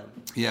his time.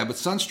 Yeah, but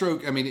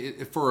Sunstroke, I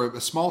mean, for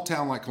a small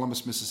town like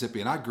Columbus,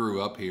 Mississippi, and I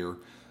grew up here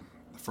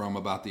from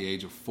about the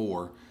age of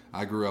 4.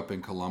 I grew up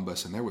in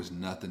Columbus, and there was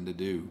nothing to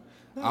do.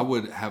 No, I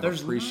would have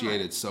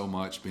appreciated so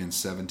much being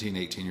 17,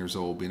 18 years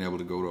old, being able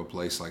to go to a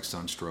place like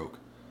Sunstroke,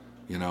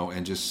 you know,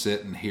 and just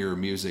sit and hear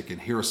music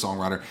and hear a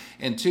songwriter.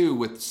 And two,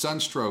 with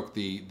Sunstroke,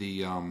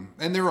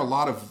 and there are a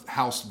lot of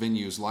house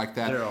venues like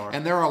that. There are.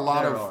 And there are a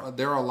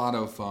lot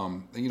of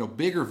you know,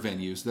 bigger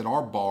venues that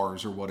are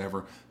bars or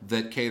whatever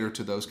that cater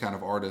to those kind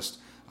of artists,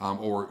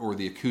 or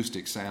the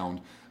acoustic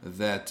sound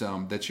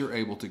that you're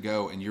able to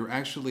go and you're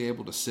actually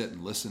able to sit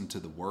and listen to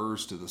the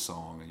words to the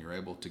song and you're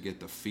able to get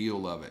the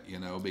feel of it, you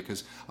know,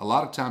 because a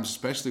lot of times,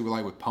 especially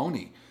with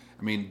Pony,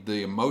 I mean,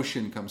 the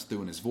emotion comes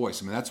through in his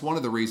voice. I mean, that's one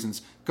of the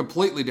reasons,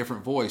 completely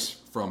different voice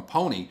from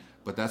Pony,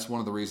 but that's one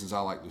of the reasons I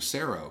like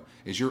Lucero,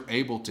 is you're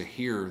able to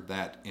hear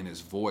that in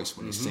his voice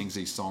when he sings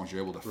these songs.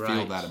 You're able to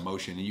feel that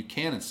emotion. And you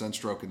can in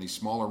Sunstroke in these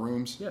smaller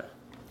rooms. Yeah.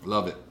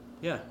 Love it.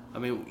 Yeah. I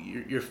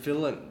mean, you're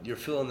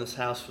filling this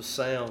house with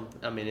sound.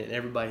 I mean,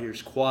 everybody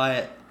here's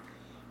quiet.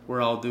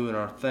 We're all doing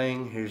our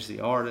thing. Here's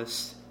the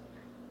artist.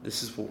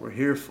 This is what we're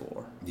here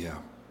for. Yeah.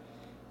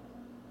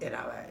 And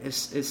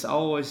it's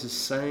always the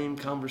same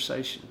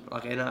conversation.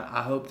 Like, and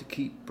I hope to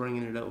keep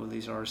bringing it up with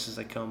these artists as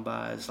they come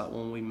by. It's like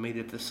when we meet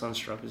at the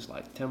Sunstroke, it's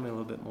like, tell me a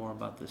little bit more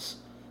about this.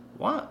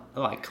 What?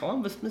 Like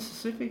Columbus,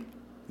 Mississippi?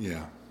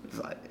 Yeah. It's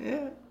like,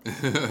 yeah.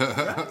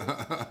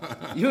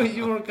 Right.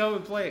 You want to come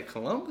and play at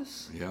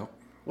Columbus? Yeah.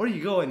 Where are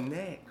you going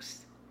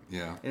next?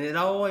 Yeah. And it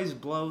always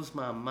blows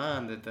my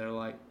mind that they're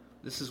like,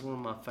 this is one of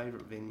my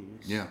favorite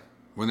venues. Yeah.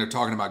 When they're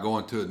talking about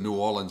going to New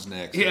Orleans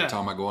next, they're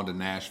talking about going to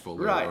Nashville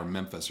or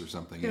Memphis or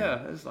something.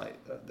 Yeah, it's like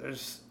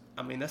that's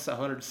a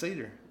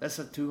 100-seater. That's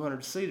a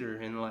 200-seater.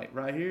 And like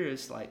right here,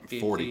 it's like 50,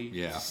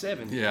 40,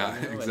 70. Yeah,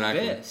 you know,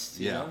 exactly. At best,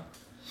 yeah. You know?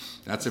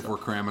 That's if we're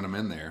cramming them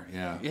in there.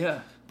 Yeah.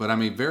 Yeah. But I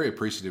mean, very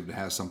appreciative to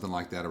have something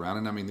like that around.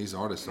 And I mean, these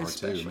artists are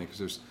too. I mean,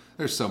 because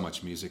there's so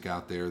much music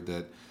out there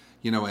that,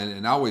 you know,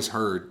 and I always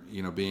heard,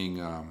 you know,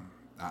 being,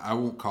 I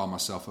won't call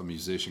myself a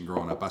musician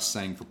growing up. I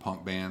sang for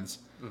punk bands.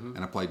 And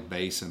I played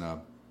bass in a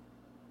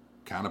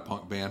kind of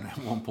punk band at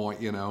one point,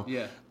 you know.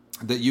 Yeah.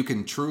 That you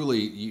can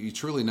you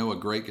truly know a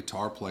great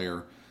guitar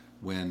player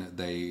when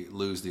they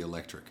lose the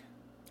electric,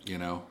 you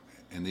know.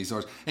 And these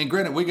artists, and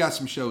granted, we got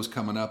some shows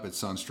coming up at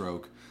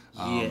Sunstroke.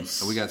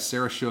 Yes. We got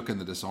Sarah Shook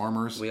and the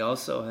Disarmers. We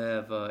also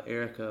have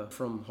Erica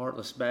from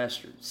Heartless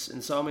Bastards.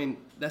 And so, I mean,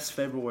 that's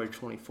February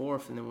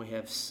 24th. And then we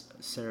have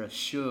Sarah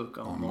Shook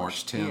on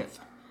March 10th.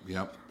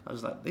 Yep. I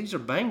was like, these are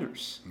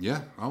bangers.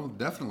 Yeah, oh,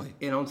 definitely.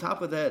 And on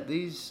top of that,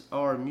 these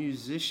are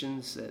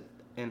musicians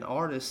and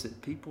artists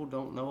that people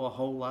don't know a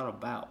whole lot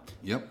about.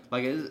 Yep.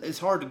 Like, it's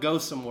hard to go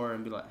somewhere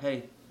and be like,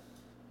 hey,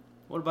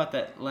 what about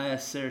that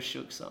last Sarah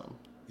Shook song?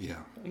 Yeah.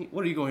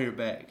 What are you going to hear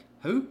back?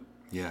 Who?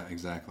 Yeah,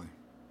 exactly.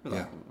 Like,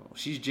 yeah. Well,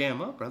 she's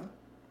jam up, brother.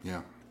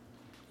 Yeah.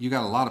 You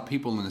got a lot of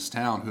people in this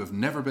town who have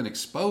never been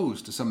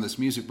exposed to some of this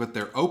music, but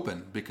they're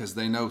open because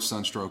they know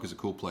Sunstroke is a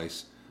cool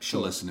place to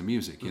listen to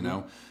music, you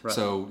know? Right.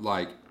 So,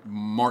 like,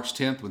 March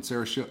 10th when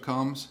Sarah Shook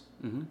comes,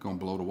 going to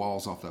blow the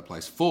walls off that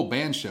place. Full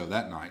band show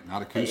that night,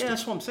 not acoustic. Hey, yeah,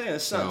 that's what I'm saying.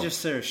 It's not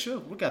just Sarah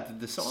Shook. We got the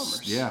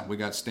Disarmers. Yeah, we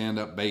got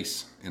stand-up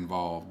bass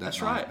involved that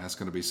that's night. Right. That's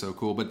going to be so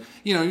cool. But,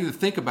 you know, you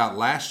think about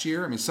last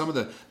year. I mean, some of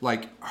the,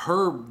 like,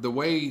 the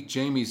way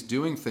Jamie's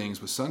doing things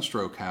with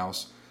Sunstroke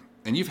House,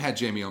 and you've had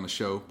Jamie on the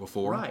show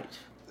before. Right.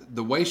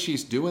 The way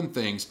she's doing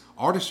things,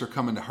 artists are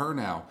coming to her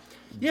now.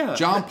 Yeah.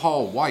 John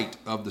Paul White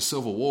of the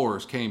Civil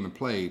Wars came and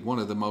played one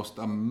of the most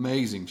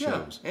amazing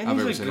shows and I've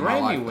he's ever a seen in my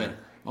life. Grammy winner.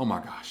 Oh my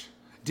gosh.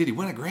 Did he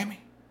win a Grammy?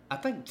 I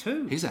think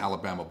 2. He's an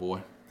Alabama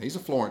boy. He's a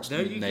Florence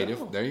native.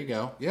 Go. There you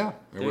go. Yeah.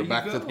 And we're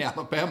back to the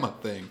Alabama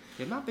thing.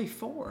 It might be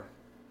 4.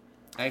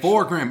 Actually,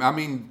 4 Grammy. I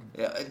mean,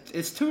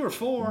 it's 2 or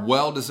 4.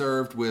 Well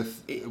deserved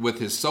with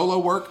his solo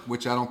work,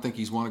 which I don't think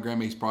he's won a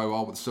Grammy. He's probably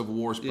all with the Civil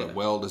Wars, but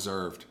well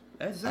deserved.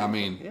 Exactly. I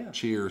mean,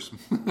 cheers.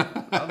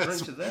 I'll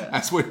drink to that.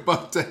 As we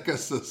both take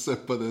us a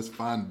sip of this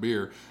fine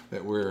beer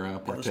that we're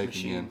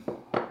partaking in.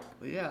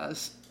 But yeah,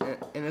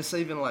 it's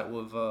even like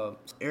with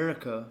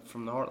Erica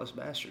from the Heartless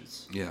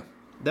Bastards. Yeah.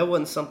 That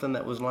wasn't something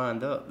that was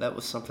lined up. That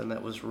was something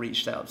that was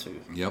reached out to.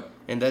 Yep.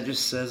 And that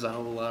just says a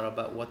whole lot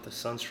about what the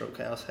Sunstroke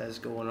House has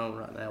going on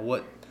right now.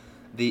 What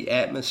the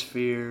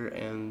atmosphere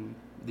and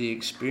the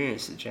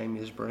experience that Jamie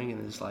is bringing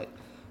is like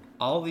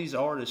all these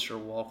artists are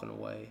walking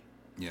away.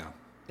 Yeah.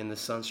 In the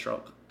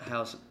Sunstroke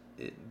House,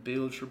 it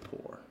builds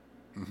rapport.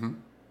 Mm-hmm.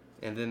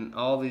 And then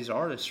all these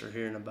artists are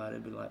hearing about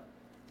it, be like,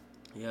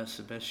 yeah, it's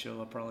the best show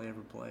I probably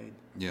ever played.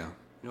 Yeah. You know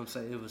what I'm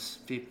saying? It was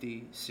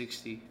 50,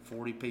 60,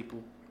 40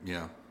 people.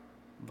 Yeah.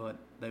 But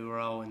they were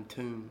all in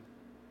tune.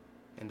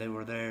 And they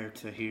were there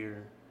to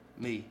hear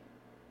me.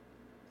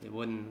 It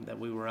wasn't that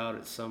we were out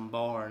at some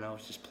bar and I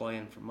was just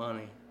playing for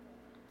money.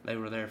 They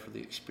were there for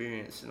the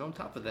experience. And on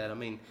top of that, I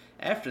mean,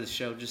 after the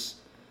show, just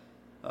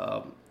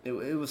it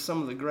was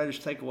some of the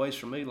greatest takeaways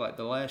for me. Like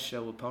the last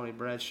show with Pony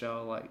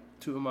Bradshaw, like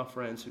 2 of my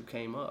friends who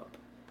came up,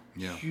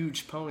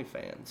 huge Pony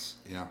fans.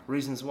 Yeah.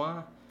 Reasons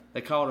why?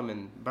 They called him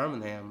in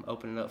Birmingham,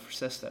 opening up for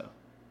Sesto.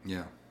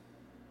 Yeah.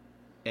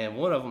 And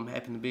one of them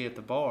happened to be at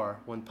the bar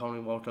when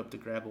Pony walked up to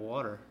grab a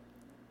water.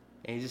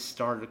 And he just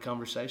started a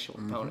conversation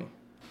with Pony.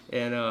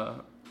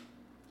 And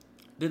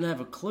didn't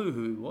have a clue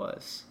who he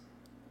was.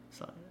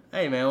 It's like,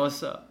 hey, man,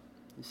 what's up?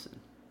 He said,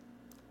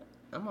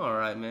 I'm all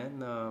right,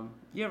 man.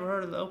 You ever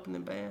heard of the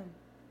opening band?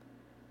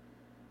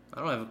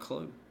 I don't have a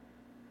clue.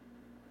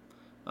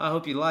 I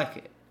hope you like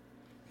it.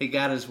 He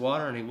got his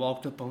water and he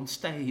walked up on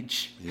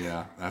stage.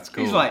 Yeah, that's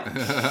cool. He's like,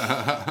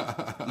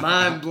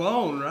 mind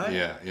blown, right?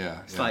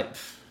 Yeah. It's like,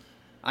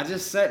 I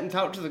just sat and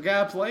talked to the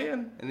guy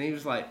playing, and he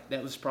was like,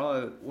 that was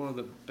probably one of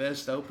the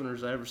best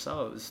openers I ever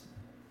saw.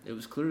 It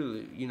was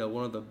clearly,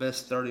 one of the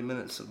best 30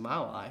 minutes of my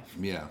life.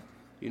 Yeah.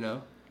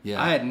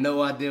 Yeah. I had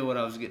no idea what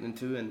I was getting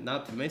into, and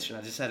not to mention,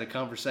 I just had a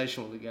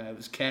conversation with the guy. It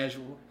was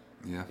casual.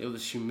 Yeah. It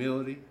was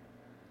humility.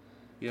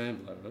 He'd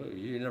be like, oh,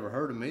 you never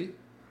heard of me?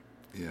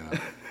 Yeah.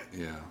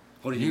 Yeah.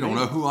 What do you mean? don't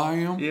know who I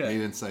am? Yeah. He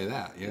didn't say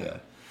that.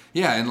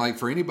 Yeah, and like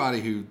for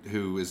anybody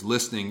who is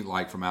listening,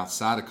 like from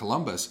outside of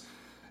Columbus,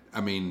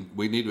 I mean,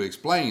 we need to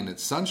explain that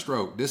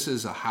Sunstroke, this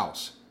is a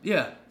house.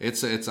 Yeah.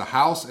 It's a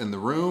house, and the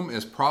room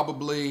is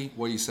probably,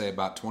 what do you say,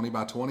 about 20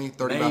 by 20,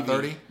 30 by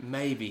 30?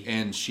 Maybe.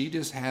 And she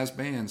just has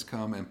bands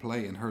come and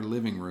play in her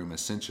living room,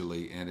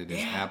 essentially, and it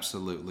is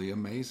absolutely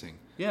amazing.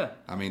 Yeah.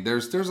 I mean,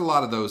 there's a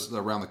lot of those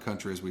around the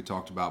country, as we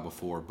talked about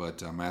before,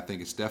 but I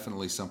think it's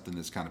definitely something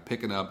that's kind of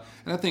picking up,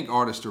 and I think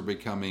artists are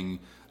becoming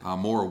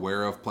more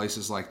aware of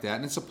places like that,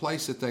 and it's a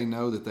place that they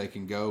know that they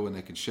can go and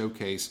they can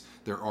showcase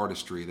their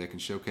artistry, they can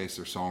showcase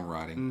their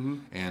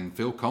songwriting, and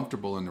feel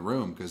comfortable in the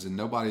room, because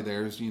nobody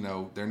there's,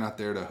 they're not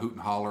there to hoot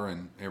and holler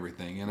and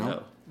everything,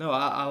 No,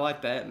 I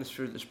like the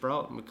atmosphere that's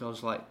brought,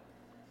 because, like,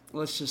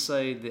 let's just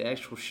say the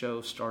actual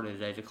show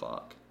started at 8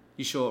 o'clock.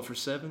 You show up for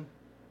 7,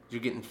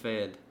 you're getting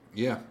fed.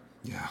 Yeah.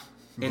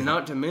 And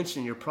not to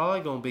mention, you're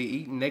probably going to be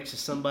eating next to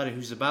somebody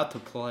who's about to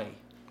play.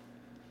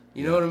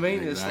 You know what I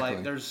mean? Exactly. It's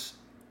like there's,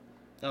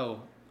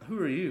 who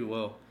are you?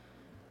 Well,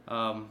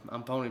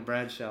 I'm Pony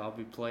Bradshaw. I'll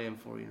be playing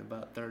for you in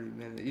about 30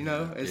 minutes.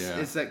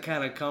 It's that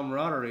kind of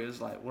camaraderie. It's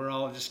like we're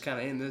all just kind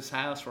of in this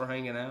house. We're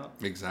hanging out.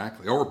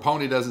 Exactly. Or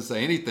Pony doesn't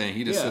say anything.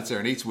 He just sits there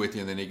and eats with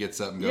you, and then he gets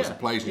up and goes and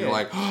plays, and you're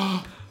like,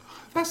 oh,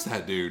 that's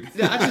that dude.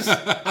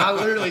 I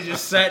literally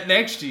just sat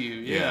next to you.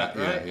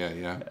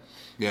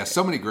 Yeah,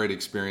 so many great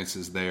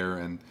experiences there,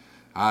 and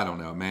I don't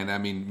know, man. I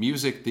mean,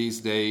 music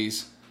these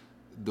days,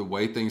 the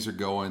way things are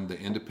going, the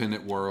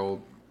independent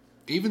world,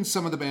 even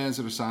some of the bands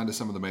that are signed to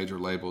some of the major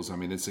labels, I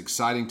mean, it's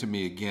exciting to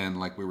me again,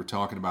 like we were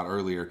talking about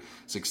earlier,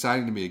 it's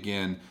exciting to me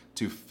again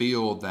to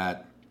feel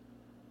that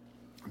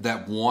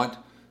want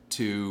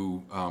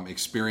to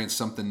experience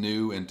something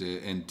new and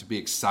to be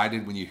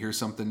excited when you hear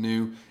something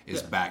new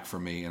is back for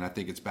me, and I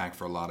think it's back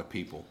for a lot of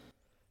people.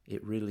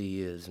 It really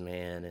is,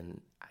 man,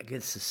 and I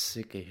get so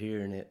sick of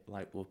hearing it,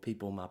 like with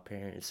people my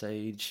parents'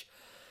 age,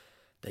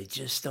 they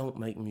just don't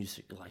make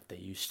music like they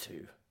used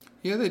to.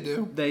 Yeah, they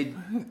do.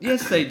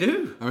 Yes, they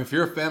do. I mean, if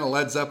you're a fan of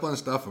Led Zeppelin and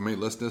stuff, I mean,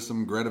 listen to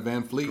some Greta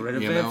Van Fleet.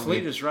 Van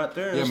Fleet is right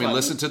there. Yeah, I mean,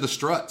 listen to the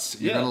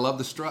Struts. You're going to love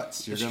the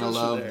Struts. You're going to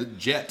love the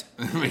Jet.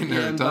 I mean,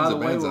 there are tons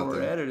of bands out there. Where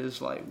we're at it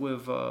is like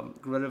with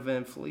Greta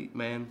Van Fleet,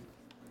 man.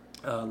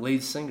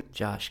 Lead singer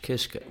Josh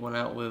Kiska went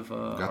out with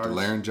got the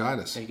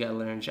laryngitis. He got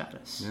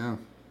laryngitis. Yeah.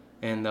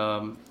 And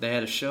they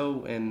had a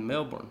show in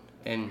Melbourne,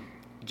 and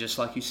just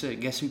like you said,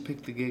 guess who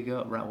picked the gig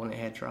up right when it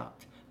had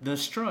dropped? The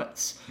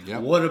Struts.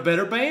 Yep. What a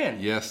better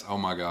band. Yes. Oh,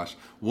 my gosh.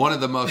 One of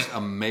the most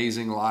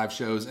amazing live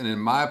shows. And in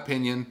my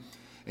opinion,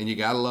 and you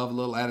got to love a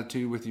little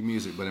attitude with your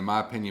music, but in my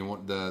opinion,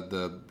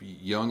 the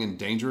Young and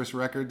Dangerous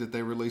record that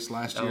they released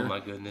last year. Oh, my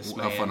goodness,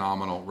 man. A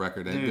phenomenal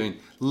record. And doing,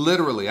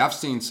 literally, I've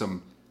seen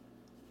some,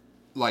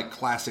 like,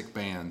 classic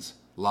bands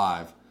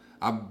live.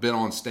 I've been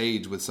on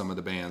stage with some of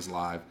the bands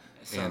live.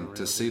 And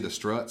to see the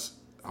Struts,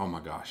 oh,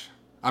 my gosh.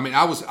 I mean,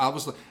 I was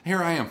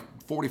here I am,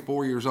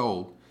 44 years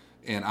old.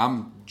 And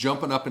I'm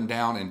jumping up and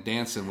down and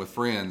dancing with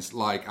friends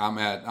like I'm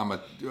at an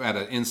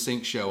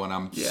NSYNC show and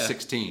I'm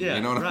 16. You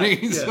know what I mean?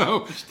 Yeah.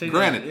 So,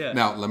 granted,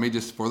 now let me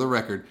just, for the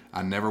record,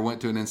 I never went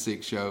to an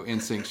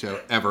NSYNC show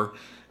ever.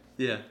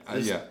 Yeah.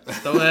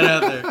 Throw that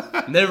out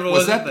there. Never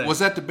was that. Was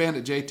that the band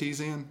that JT's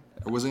in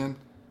or was in?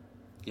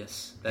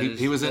 Yes.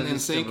 He was in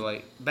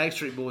NSYNC.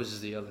 Backstreet Boys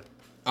is the other.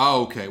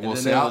 Oh, okay. Well,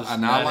 see,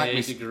 I like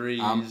me. Degrees.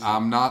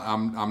 I'm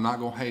not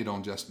gonna hate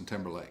on Justin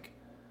Timberlake.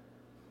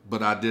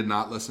 But I did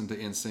not listen to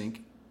NSYNC.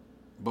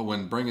 But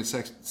when Bringing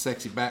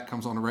Sexy Back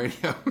comes on the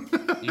radio...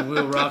 You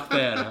will rock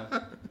that,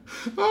 huh?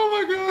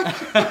 Oh, my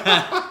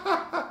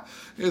gosh.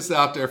 It's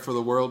out there for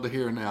the world to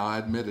hear now. I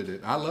admitted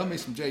it. I love me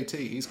some JT.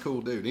 He's a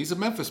cool dude. He's a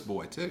Memphis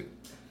boy, too.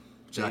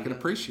 which I can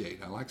appreciate.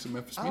 I like some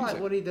Memphis music. I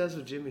like what he does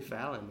with Jimmy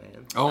Fallon,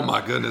 man. Oh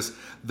my goodness.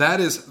 That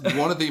is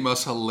one of the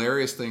most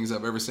hilarious things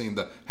I've ever seen.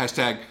 The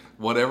hashtag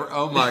whatever.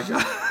 Oh my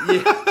God.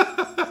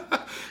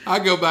 Yeah. I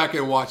go back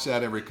and watch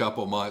that every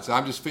couple months.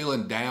 I'm just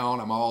feeling down.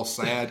 I'm all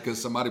sad because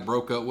somebody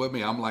broke up with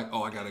me. I'm like,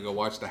 oh, I got to go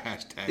watch the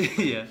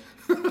hashtag. Yeah.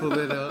 Pull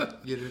it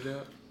up. Get it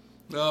up.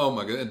 Oh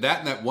my God. And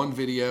that one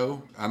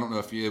video, I don't know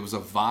if it was a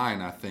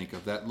Vine, I think,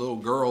 of that little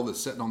girl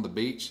that's sitting on the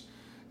beach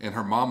and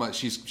her mama,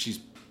 she's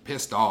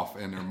pissed off,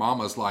 and her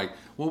mama's like,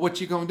 well, what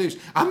you gonna do?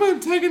 I'm gonna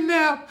take a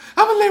nap.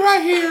 I'm gonna lay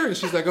right here. And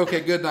she's like, okay,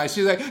 good night.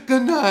 She's like,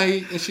 good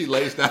night. And she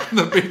lays down on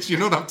the beach. You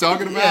know what I'm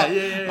talking about?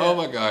 Yeah. Oh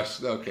my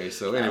gosh. Okay,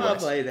 so anyway. I'm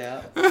laid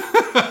out.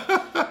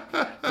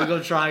 We're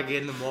gonna try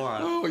again tomorrow.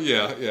 Oh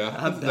yeah.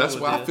 That's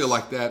why this. I feel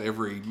like that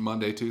every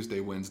Monday,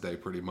 Tuesday, Wednesday,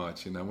 pretty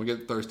much. You know, we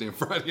get Thursday and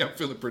Friday, I'm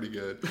feeling pretty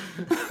good.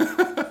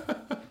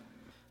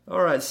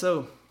 All right,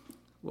 so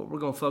what we're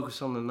gonna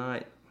focus on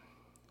tonight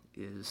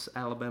is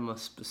Alabama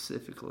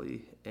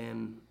specifically,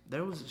 and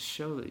there was a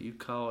show that you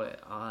call it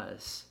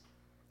Oz.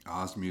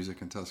 Oz Music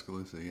in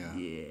Tuscaloosa,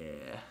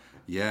 yeah.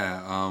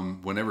 Yeah.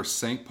 Whenever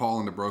St. Paul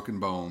and the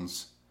Broken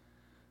Bones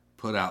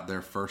put out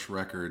their first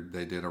record,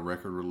 they did a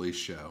record release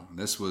show. And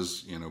this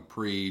was,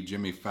 pre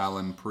Jimmy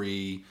Fallon,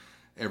 pre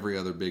every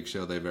other big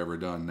show they've ever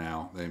done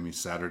now. I mean,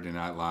 Saturday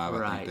Night Live,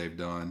 I think they've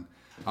done.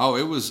 Oh,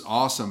 it was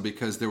awesome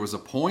because there was a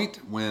point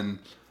when,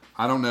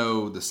 I don't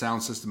know the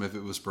sound system if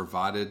it was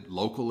provided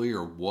locally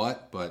or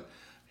what, but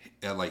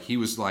he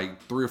was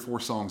like 3 or 4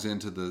 songs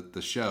into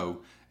the show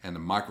and the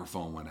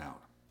microphone went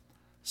out.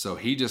 So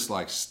he just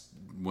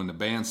when the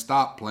band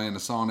stopped playing the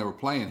song they were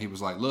playing, he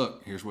was like,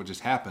 look, here's what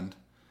just happened.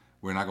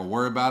 We're not going to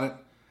worry about it.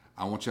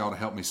 I want y'all to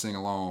help me sing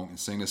along and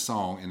sing this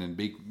song, and then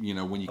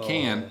when you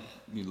can,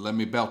 you let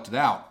me belt it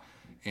out.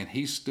 And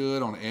he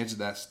stood on the edge of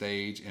that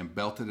stage and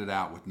belted it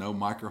out with no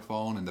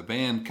microphone, and the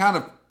band kind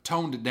of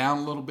toned it down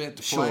a little bit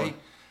to play. Sure.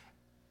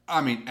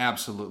 I mean,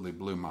 absolutely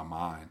blew my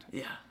mind.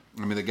 Yeah.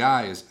 I mean, the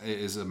guy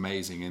is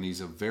amazing, and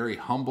he's a very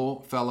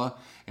humble fella.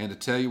 And to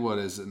tell you what,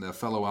 as a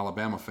fellow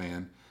Alabama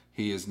fan,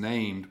 he is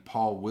named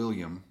Paul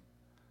William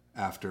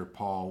after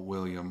Paul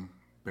William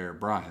Bear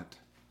Bryant.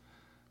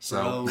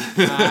 So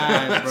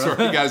that's where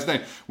he got his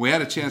name. We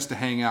had a chance to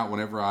hang out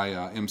whenever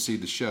I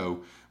emceed the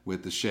show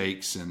with the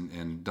Shakes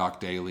and Doc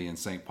Daly and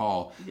St.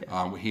 Paul.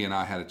 Yeah. He and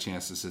I had a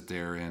chance to sit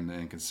there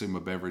and consume a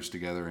beverage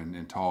together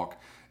and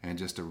talk. And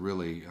just a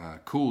really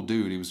cool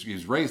dude. He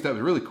was raised up.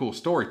 A really cool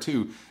story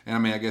too. And I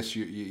mean, I guess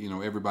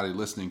you everybody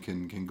listening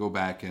can go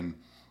back and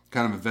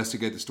kind of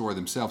investigate the story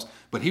themselves.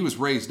 But he was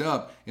raised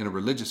up in a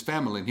religious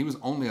family, and he was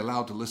only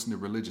allowed to listen to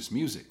religious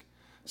music.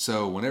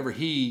 So whenever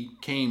he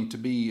came to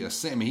be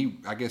he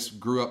I guess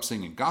grew up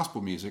singing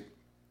gospel music,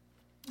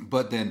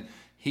 but then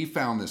he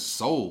found this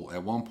soul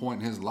at one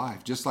point in his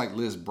life, just like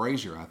Liz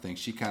Brazier. I think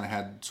she kind of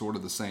had sort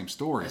of the same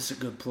story. That's a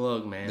good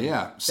plug, man.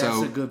 Yeah, that's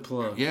a good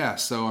plug. Yeah,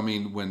 so I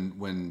mean,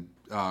 when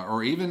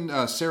or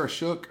even Sarah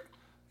Shook,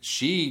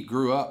 she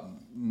grew up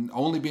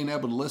only being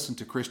able to listen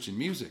to Christian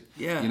music.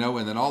 Yeah, and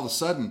then all of a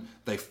sudden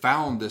they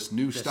found this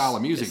new style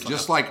of music,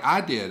 just like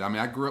I did. I mean,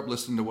 I grew up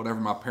listening to whatever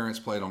my parents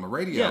played on the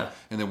radio,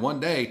 and then one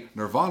day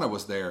Nirvana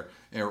was there,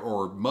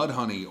 or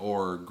Mudhoney,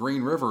 or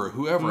Green River, or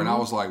whoever, and I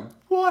was like,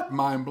 "What?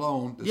 Mind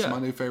blown! This is my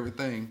new favorite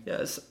thing."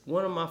 Yeah, it's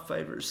one of my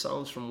favorite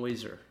songs from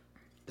Weezer.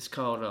 It's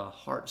called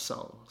Heart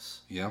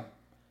Songs. Yeah.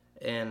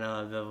 And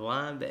the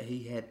line that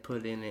he had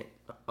put in it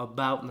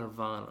about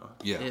Nirvana,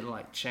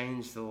 it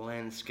changed the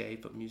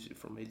landscape of music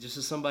for me. Just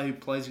as somebody who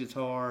plays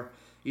guitar,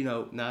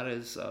 not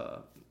as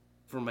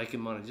for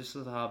making money, just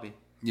as a hobby.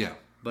 Yeah.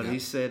 But he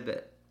said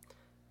that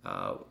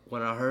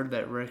when I heard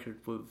that record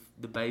with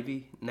the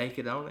baby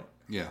naked on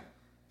it,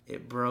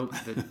 it broke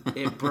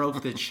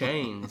the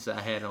chains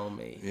I had on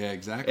me. Yeah,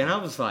 exactly. And I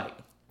was like,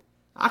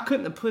 I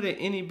couldn't have put it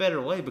any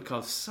better way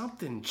because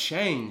something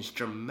changed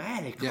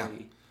dramatically.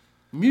 Yeah.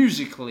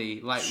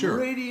 Musically,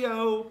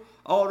 radio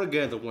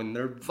altogether, when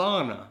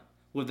Nirvana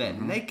with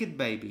that naked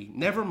baby,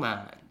 never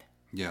mind.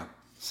 Yeah.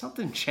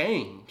 Something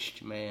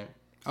changed, man.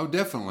 Oh,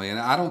 definitely. And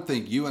I don't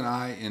think you and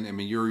I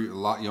mean, you're a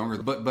lot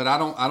younger, but I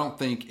don't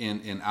think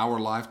in our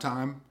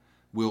lifetime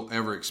we'll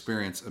ever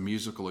experience a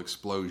musical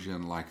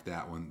explosion like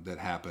that one that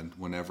happened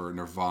whenever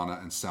Nirvana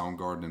and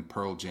Soundgarden and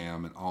Pearl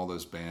Jam and all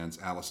those bands,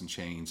 Alice in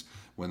Chains,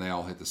 when they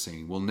all hit the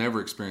scene. We'll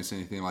never experience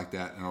anything like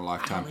that in our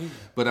lifetime.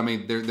 But I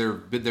mean, there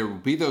will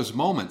be those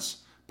moments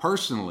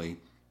personally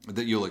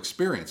that you'll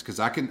experience, because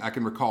I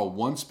can recall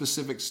one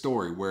specific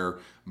story where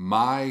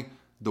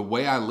the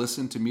way I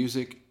listened to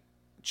music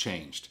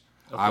changed.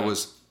 Okay. I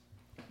was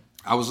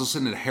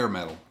listening to hair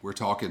metal. We're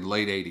talking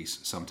late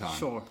 80s sometime.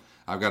 Sure.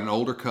 I've got an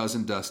older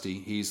cousin, Dusty.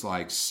 He's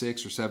like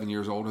 6 or 7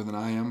 years older than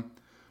I am.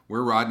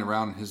 We're riding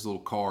around in his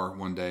little car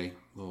one day,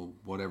 little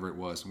whatever it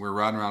was. And we were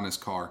riding around in his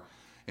car,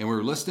 and we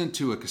were listening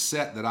to a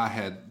cassette that I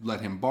had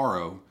let him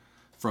borrow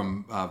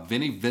from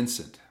Vinnie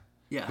Vincent,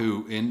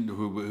 who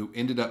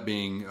ended up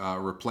being a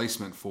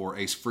replacement for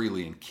Ace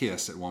Frehley and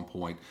Kiss at one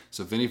point.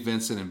 So Vinnie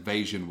Vincent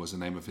Invasion was the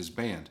name of his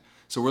band.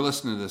 So we're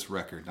listening to this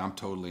record, and I'm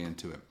totally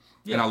into it.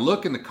 Yeah. And I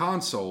look in the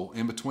console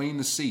in between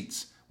the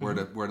seats where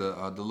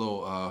the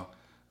little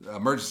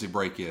emergency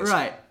brake is.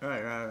 Right.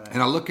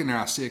 And I look in there,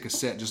 I see a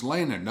cassette just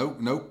laying there,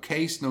 no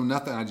case, no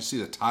nothing. I just see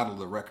the title of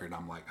the record.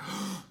 I'm like,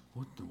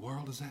 what in the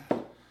world is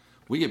that?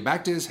 We get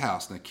back to his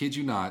house, and I kid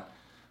you not,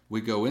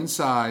 we go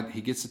inside.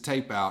 He gets the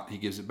tape out. He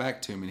gives it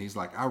back to me, and he's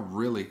like, I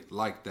really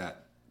like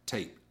that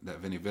tape, that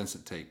Vinnie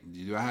Vincent tape.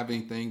 Do I have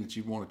anything that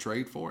you want to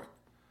trade for it?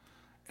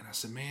 And I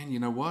said, man, you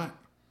know what?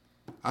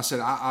 I said,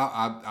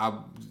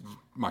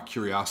 my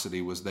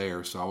curiosity was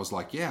there, so I was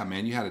like, yeah,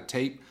 man, you had a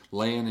tape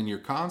laying in your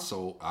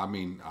console. I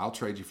mean, I'll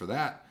trade you for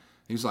that.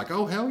 He was like,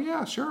 oh, hell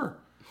yeah, sure.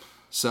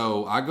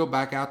 So I go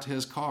back out to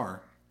his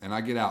car, and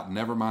I get out,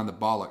 never mind the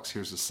bollocks,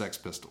 here's the Sex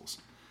Pistols.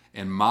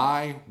 And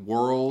my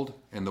world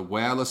and the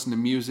way I listen to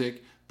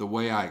music, the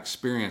way I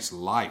experience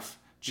life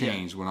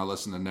changed when I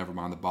listened to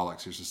Nevermind the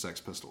Bollocks, Here's the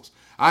Sex Pistols.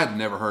 I had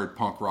never heard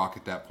punk rock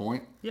at that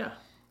point. Yeah.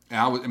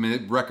 And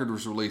the record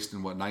was released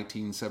in,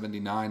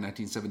 1979,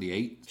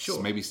 1978?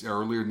 Sure. Maybe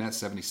earlier than that,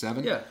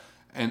 77? Yeah.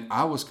 And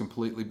I was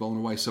completely blown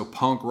away. So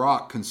punk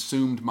rock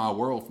consumed my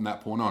world from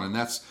that point on. And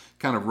that's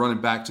kind of running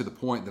back to the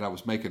point that I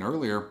was making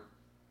earlier.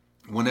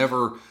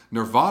 Whenever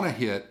Nirvana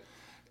hit,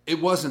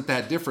 it wasn't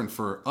that different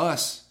for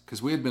us,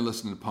 because we had been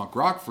listening to punk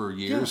rock for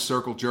years,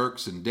 Circle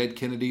Jerks and Dead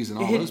Kennedys and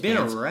all those bands. It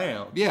had been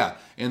around. Yeah,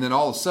 and then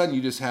all of a sudden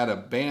you just had a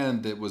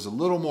band that was a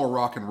little more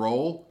rock and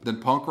roll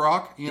than punk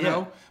rock, you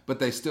know, but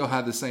they still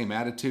had the same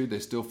attitude. They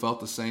still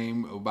felt the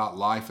same about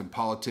life and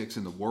politics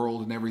and the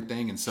world and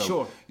everything, and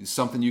so it's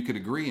something you could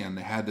agree in.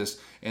 They had this,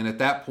 and at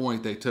that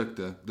point they took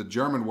the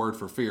German word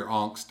for fear,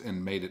 Angst,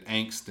 and made it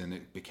angst, and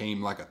it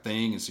became like a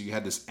thing, and so you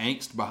had this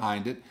angst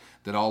behind it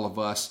that all of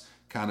us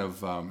kind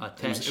of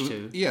attached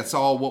to. Yeah, it's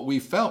all what we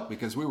felt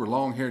because we were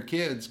long-haired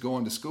kids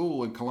going to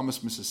school in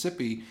Columbus,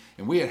 Mississippi,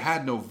 and we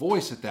had no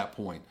voice at that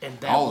point. And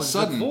that all was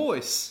of a sudden, the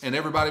voice. And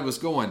everybody was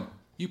going,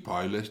 you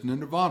probably listen to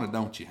Nirvana,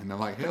 don't you? And they're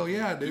like, hell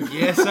yeah, I do.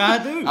 Yes,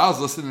 I do. I was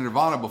listening to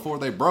Nirvana before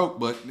they broke,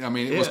 but I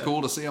mean, it was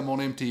cool to see them on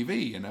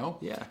MTV, you know?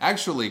 Yeah.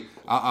 Actually,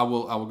 I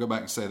will go back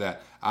and say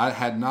that. I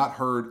had not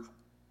heard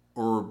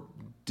or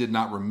did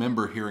not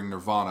remember hearing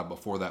Nirvana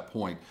before that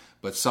point,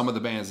 but some of the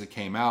bands that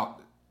came out,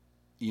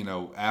 you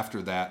know,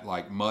 after that,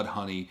 like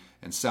Mudhoney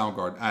and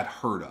Soundgarden, I'd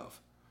heard of.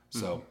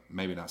 So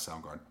maybe not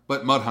Soundgarden,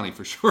 but Mudhoney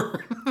for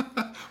sure.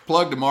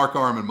 Plug to Mark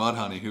Arm and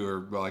Mudhoney, who are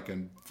like a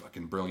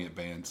fucking brilliant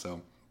band. So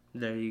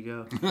there you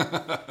go.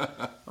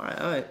 All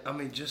right. I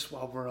mean, just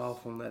while we're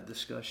off on that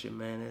discussion,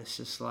 man, it's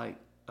just like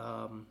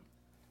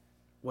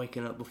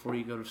waking up before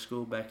you go to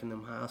school back in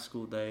them high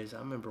school days. I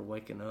remember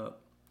waking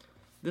up.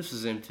 This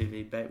was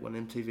MTV, back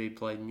when MTV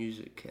played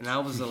music. And I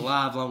was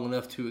alive long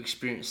enough to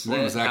experience that.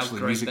 It was actually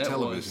how great music that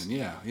television,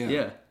 was.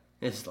 Yeah.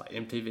 It's like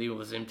MTV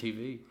was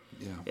MTV.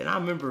 Yeah. And I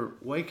remember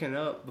waking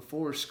up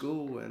before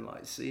school and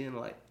like seeing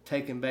like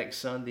Taking Back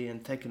Sunday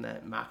and taking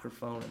that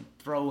microphone and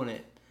throwing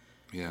it,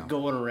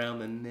 going around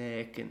the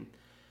neck, and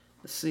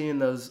seeing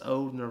those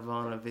old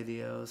Nirvana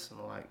videos, and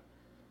like,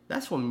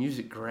 that's when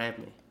music grabbed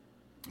me.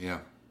 Yeah.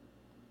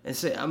 And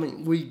say, I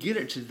mean, we get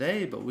it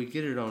today, but we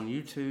get it on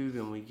YouTube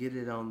and we get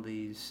it on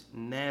these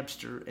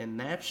Napster, and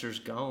Napster's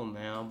gone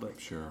now, but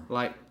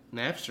like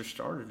Napster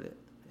started it,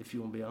 if you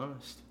want to be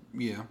honest.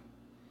 Yeah.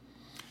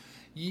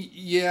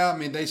 Yeah, I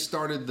mean, they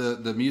started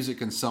the music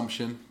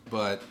consumption,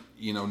 but,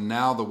 you know,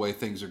 now the way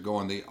things are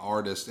going, the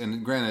artists,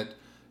 and granted,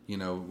 you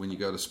know, when you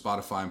go to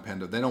Spotify and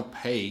Pandora, they don't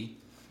pay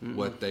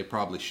what they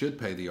probably should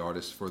pay the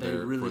artists for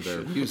their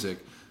music.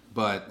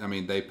 But, I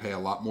mean, they pay a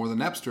lot more than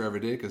Napster ever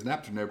did, because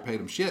Napster never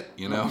paid them shit,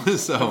 you know?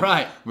 So,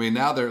 right. I mean,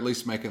 now they're at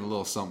least making a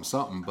little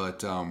something.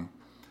 But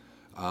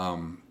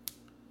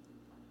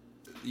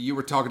you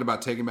were talking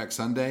about Taking Back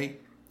Sunday.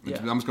 Yeah.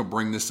 I'm just going to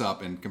bring this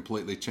up and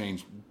completely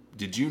change.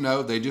 Did you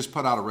know they just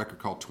put out a record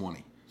called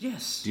 20?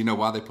 Yes. Do you know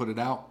why they put it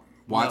out?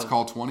 Why it's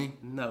called 20?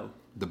 No.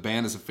 The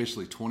band is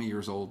officially 20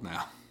 years old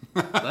now.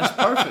 That's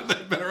perfect.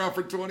 They've been around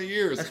for 20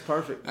 years. That's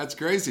perfect. That's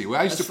crazy. Well,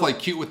 I used to play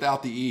Cute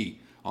Without the E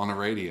on the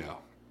radio.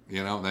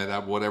 You know,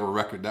 that whatever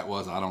record that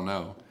was, I don't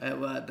know.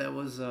 That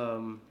was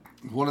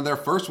one of their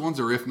first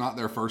ones, or if not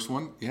their first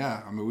one.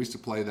 Yeah, I mean, we used to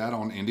play that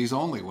on Indies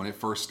Only when it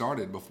first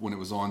started, when it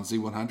was on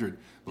Z100,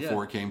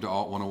 before it came to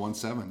Alt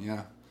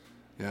 1017.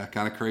 Yeah,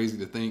 kind of crazy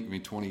to think. I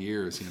mean, 20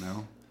 years, you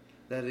know.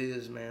 That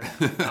is, man.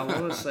 I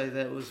want to say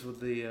that was with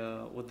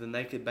the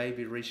Naked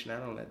Baby reaching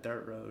out on that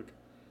dirt road.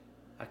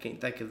 I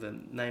can't think of the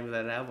name of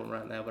that album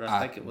right now, but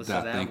I think it was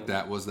that album. I think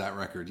that was that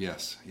record,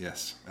 yes.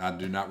 I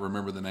do not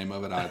remember the name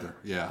of it either,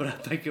 yeah. But I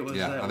think it was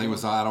that I think it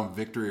was out on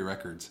Victory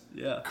Records.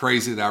 Yeah.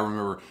 Crazy that I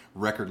remember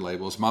record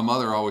labels. My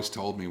mother always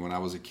told me when I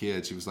was a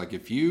kid, she was like,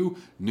 if you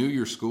knew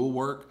your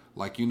schoolwork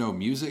like you know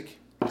music,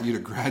 you'd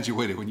have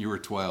graduated when you were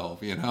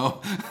 12, you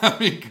know? I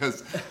mean,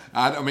 because,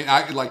 I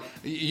like,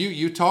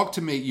 you talk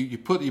to me, you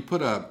put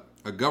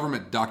a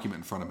government document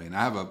in front of me, and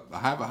I have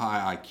a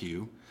high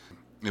IQ.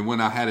 And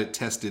when I had it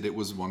tested, it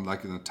was one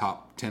like in the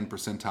top top 10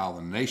 percentile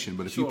in the nation.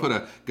 But if you put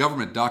a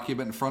government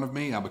document in front of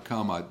me, I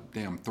become a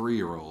damn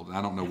 3-year-old.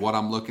 I don't know what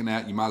I'm looking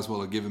at. You might as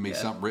well have given me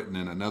something written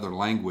in another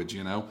language,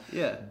 you know?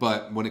 Yeah.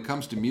 But when it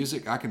comes to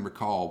music, I can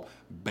recall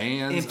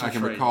bands. I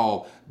can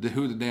recall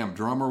who the damn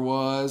drummer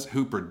was,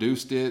 who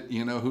produced it,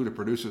 you know, who the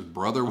producer's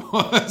brother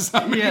was.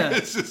 I mean,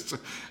 it's just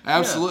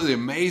absolutely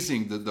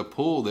amazing the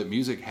pull that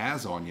music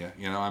has on you.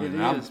 You know, I mean,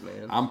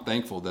 I'm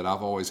thankful that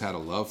I've always had a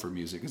love for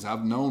music because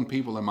I've known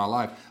people in my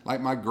life,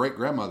 like my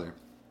great-grandmother.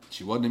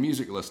 She wasn't a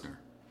music listener.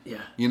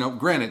 Yeah. You know,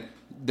 granted,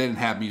 they didn't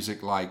have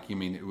music like,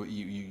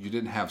 you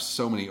didn't have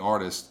so many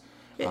artists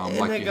like you have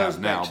now. And that goes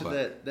back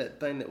to that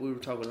thing that we were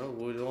talking about.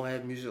 We don't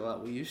have music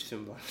like we used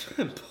to.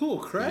 Like, bull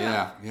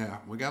crap. Yeah.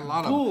 We got a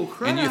lot of bull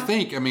crap. And you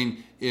think, I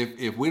mean,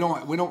 if we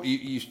don't,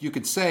 you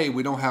could say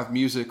we don't have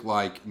music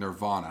like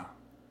Nirvana.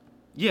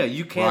 Yeah,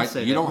 you can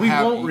say that. We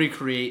won't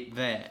recreate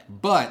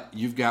that. But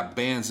you've got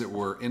bands that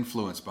were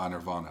influenced by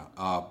Nirvana.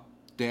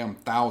 Damn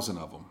 1,000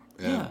 of them.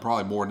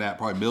 Probably more than that.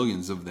 Probably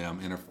millions of them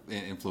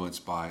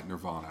influenced by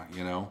Nirvana,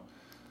 you know.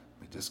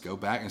 Just go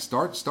back and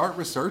start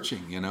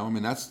researching, you know. I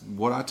mean, that's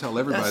what I tell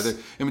everybody.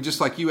 I mean,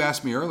 just like you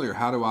asked me earlier,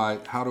 how do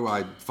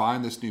I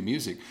find this new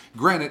music?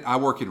 Granted, I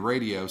work in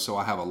radio, so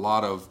I have a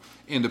lot of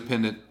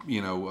independent,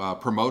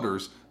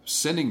 promoters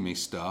sending me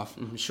stuff.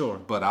 Sure.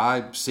 But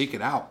I seek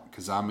it out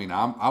because I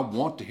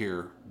want to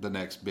hear the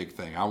next big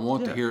thing. I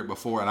want to hear it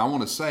before, and I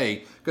want to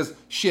say, because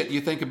shit, you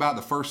think about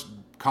the first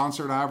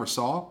concert I ever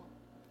saw,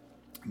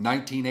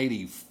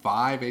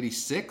 1985,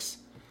 86.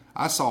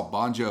 I saw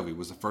Bon Jovi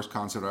was the first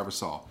concert I ever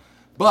saw.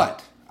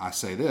 But I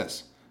say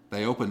this,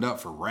 they opened up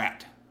for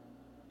Rat.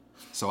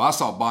 So I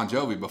saw Bon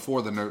Jovi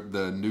before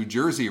the New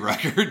Jersey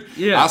record.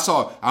 Yeah.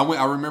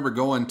 I remember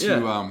going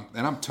to,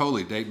 and I'm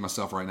totally dating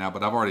myself right now,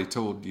 but I've already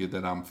told you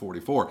that I'm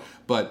 44.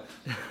 But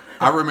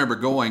I remember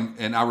going,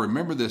 and I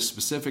remember this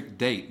specific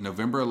date,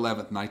 November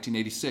 11th,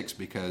 1986,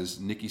 because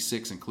Nikki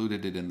Sixx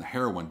included it in the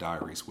Heroin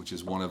Diaries, which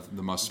is one of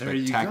the most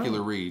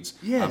spectacular reads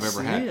I've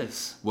ever had. Yes, it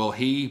is. Well,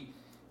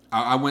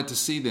 I went to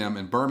see them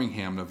in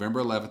Birmingham, November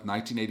 11th,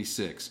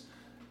 1986,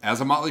 as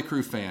a Motley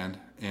Crue fan,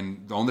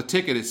 and on the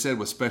ticket it said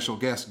with special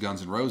guest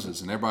Guns N'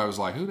 Roses, and everybody was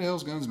like, who the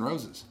hell's Guns N'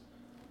 Roses?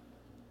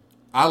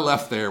 I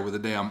left there with a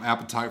damn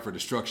Appetite for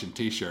Destruction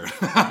t-shirt.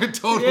 I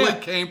totally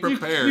came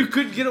prepared. You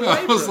couldn't get away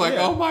from it. I was like,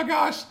 oh my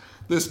gosh,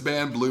 this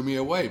band blew me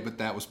away. But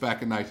that was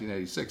back in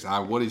 1986.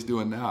 What he's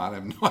doing now, I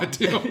have no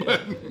idea.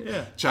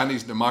 But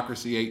Chinese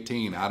Democracy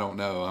 18, I don't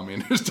know. I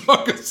mean, there's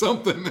talking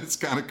something that's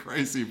kind of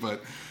crazy,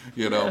 but,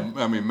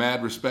 I mean,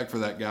 mad respect for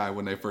that guy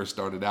when they first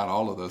started out,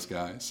 all of those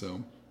guys,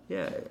 so...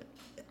 Yeah,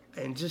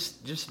 and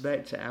just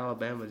back to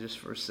Alabama just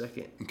for a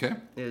second. Okay.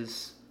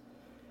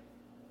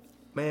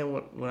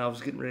 When I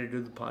was getting ready to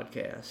do the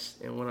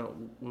podcast, and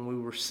when we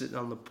were sitting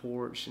on the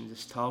porch and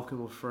just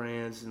talking with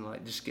friends and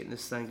like just getting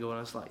this thing going, I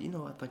was like,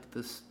 I think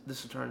this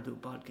will turn into a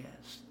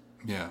podcast.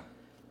 Yeah.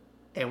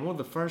 And one of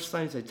the first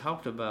things they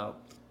talked about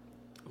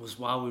was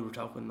while we were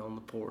talking on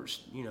the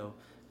porch,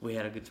 we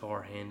had a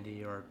guitar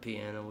handy or a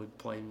piano, we'd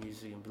play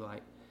music and be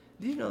like,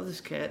 do you know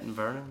this cat in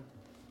Vernon?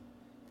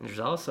 And there's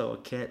also a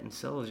cat in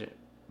Celigent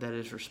that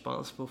is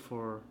responsible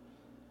for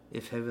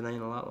If Heaven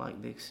Ain't a Lot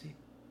Like Dixie.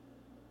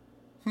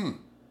 And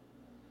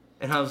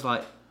I was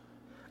like,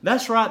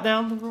 that's right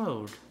down the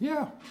road.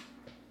 Yeah.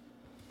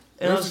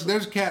 And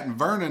there's a cat in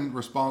Vernon,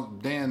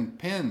 Dan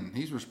Penn.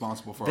 He's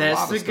responsible for a lot of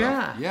stuff. That's the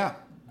guy. Yeah.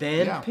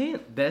 Dan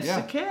Penn. That's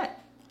the cat.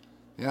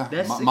 Yeah,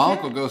 my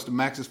uncle goes to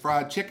Max's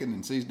Fried Chicken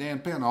and sees Dan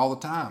Penn all the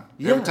time.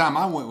 Yeah. Every time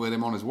I went with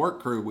him on his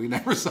work crew, we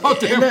never saw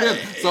Dan Penn.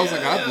 So I was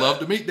like, I'd love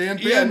to meet Dan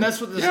Penn. Yeah, and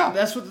that's what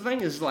the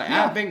thing is. Like,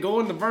 I've been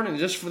going to Vernon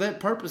just for that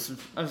purpose.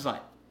 I was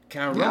like,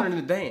 can I run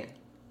into Dan?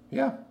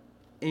 Yeah.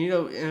 And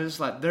and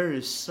it's like there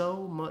is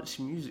so much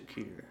music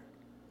here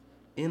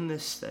in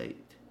this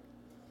state,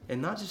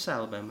 and not just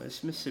Alabama.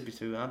 It's Mississippi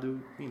too. I do,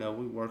 we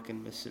work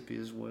in Mississippi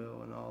as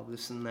well, and all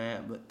this and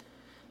that, but.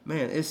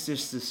 Man, it's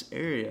just this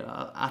area.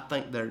 I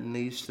think there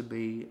needs to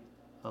be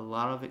a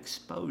lot of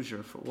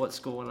exposure for what's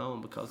going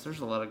on because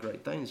there's a lot of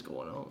great things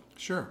going on.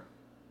 Sure.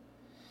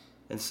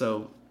 And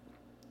so,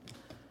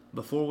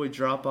 before we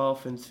drop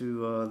off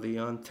into the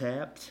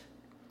Untapped,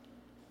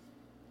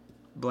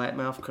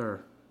 Blackmouth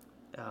Cur.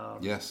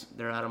 Yes.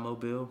 They're out of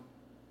Mobile.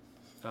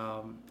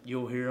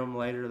 You'll hear them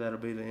later. That'll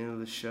be the end of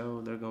the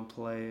show. They're going to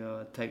play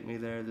Take Me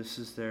There. This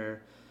is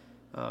their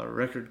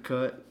record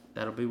cut.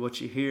 That'll be what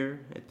you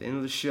hear at the end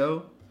of the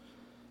show.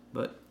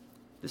 But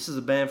this is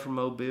a band from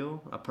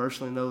Mobile. I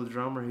personally know the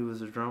drummer. He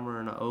was a drummer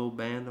in an old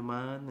band of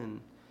mine,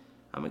 and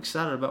I'm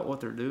excited about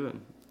what they're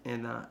doing.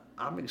 And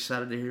I'm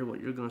excited to hear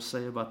what you're going to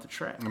say about the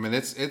track. I mean,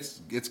 it's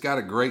got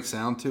a great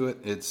sound to it.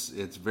 It's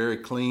very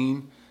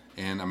clean,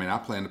 and I mean, I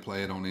plan to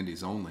play it on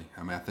indies only.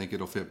 I mean, I think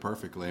it'll fit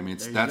perfectly. I mean,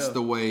 that's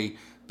the way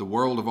the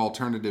world of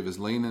alternative is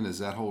leaning. Is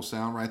that whole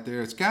sound right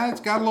there? It's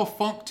got a little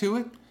funk to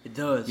it. It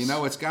does.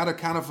 It's got a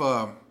kind of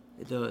a.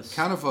 It does.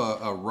 Kind of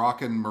a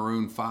rockin'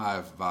 Maroon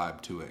 5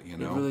 vibe to it, It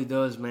really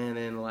does, man.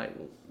 And like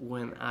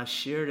when I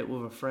shared it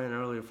with a friend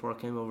earlier before I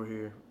came over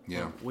here,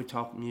 we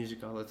talk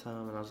music all the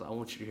time, and I was like, I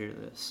want you to hear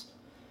this.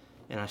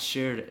 And I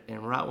shared it,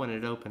 and right when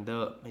it opened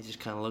up, he just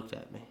kind of looked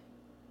at me.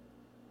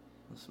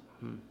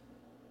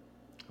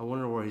 I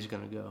wonder where he's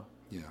going to go.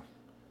 Yeah.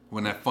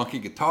 When that funky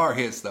guitar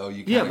hits, though,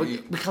 you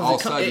because all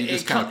of a sudden you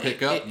just kind of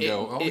pick up and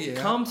go, oh, yeah. It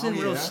comes in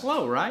real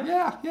slow, right?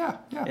 Yeah.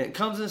 It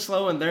comes in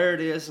slow, and there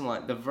it is, and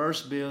like the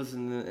verse builds,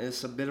 and then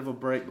it's a bit of a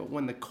break. But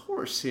when the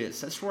chorus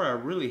hits, that's where I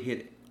really hit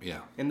it. Yeah.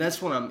 And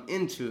that's when I'm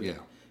into it. Yeah.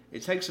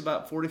 It takes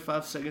about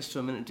 45 seconds to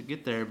a minute to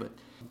get there, but...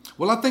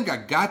 Well, I think I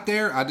got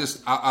there. I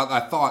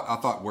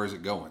thought, where's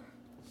it going?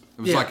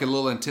 It was like a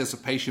little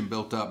anticipation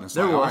built up. And it's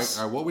all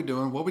right, what we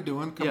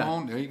doing? Come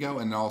on, there you go.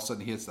 And all of a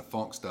sudden he hits the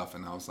funk stuff,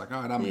 and I was like,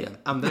 all right, I'm in.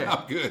 I'm there.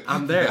 I'm good.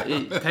 I'm there.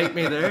 Take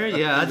me there?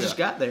 Yeah, I just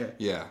got there.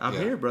 Yeah. I'm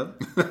here, brother.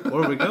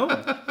 Where are we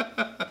going?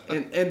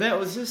 And that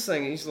was his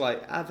thing. He's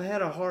like, I've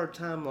had a hard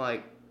time,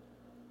 like,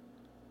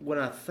 when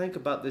I think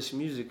about this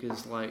music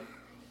is like,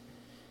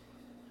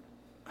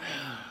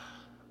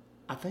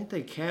 I think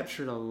they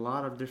captured a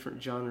lot of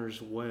different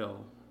genres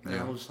well. And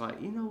I was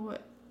like, you know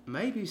what?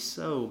 Maybe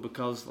so,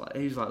 because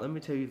he's like, let me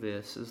tell you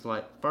this. It's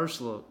like, First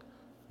Look,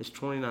 it's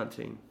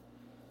 2019.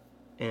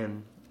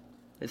 And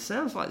it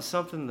sounds like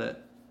something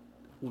that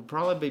would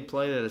probably be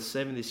played at a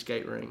 70s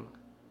skate ring.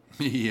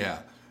 Yeah.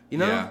 You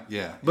know?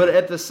 Yeah. But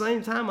at the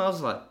same time, I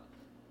was like,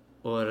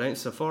 well, it ain't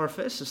so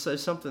far-fetched to say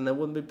something that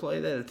wouldn't be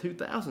played at a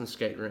 2000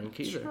 skate rink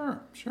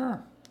either.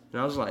 Sure.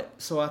 And I was like,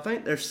 so I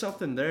think there's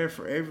something there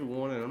for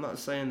everyone, and I'm not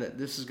saying that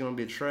this is going to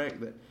be a track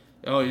that,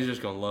 you're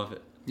just going to love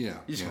it. Yeah.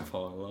 You're just going to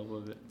fall in love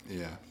with it.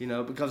 Yeah. You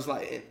know, because,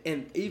 like,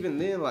 and even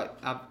then, like,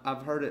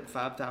 I've heard it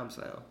 5 times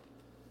now.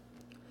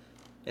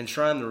 And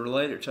trying to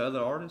relate it to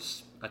other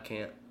artists, I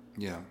can't.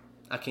 Yeah.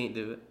 I can't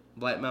do it.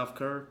 Black Mouth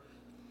Curve.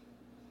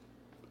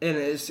 And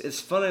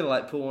it's funny,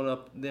 like, pulling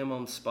up them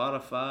on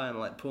Spotify and,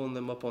 like, pulling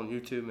them up on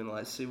YouTube and,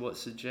 like, see what's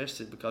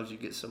suggested, because you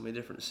get so many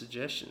different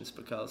suggestions,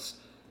 because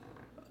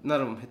none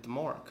of them hit the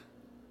mark.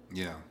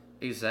 Yeah.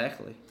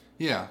 Exactly.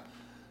 Yeah.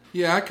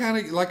 Yeah, I kind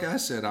of, like I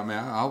said, I mean,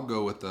 I'll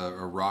go with a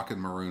Rockin'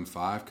 Maroon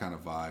 5 kind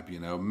of vibe, you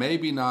know.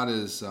 Maybe not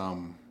as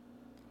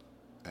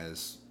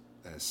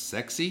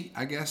sexy,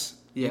 I guess.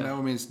 Yeah. You know,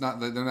 I mean, it's not,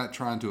 they're not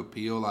trying to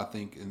appeal, I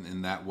think,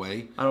 in that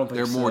way. I don't think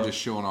they're more so. just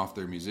showing off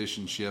their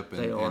musicianship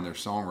and their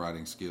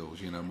songwriting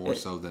skills, you know, more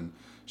so than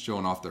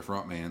showing off their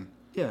front man.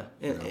 Yeah.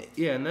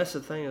 And that's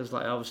the thing is,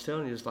 like I was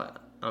telling you, is like,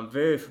 I'm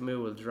very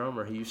familiar with the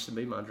drummer. He used to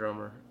be my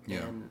drummer. Yeah.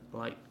 And,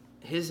 like,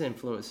 his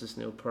influence is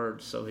Neil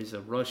Peart, so he's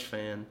a Rush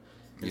fan.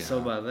 And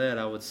so by that,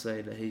 I would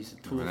say that he's a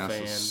Tool fan.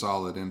 That's a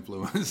solid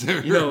influence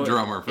there, you know,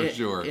 drummer for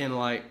sure. And,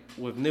 like,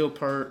 with Neil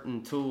Peart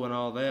and Tool and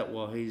all that,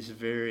 well, he's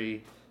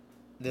very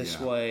this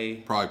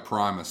way. Probably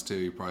Primus, too.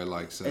 He probably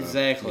likes...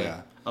 exactly.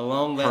 Yeah.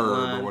 Along that Herb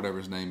line. or whatever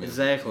his name is.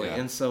 Exactly. Yeah.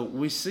 And so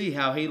we see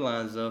how he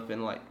lines up,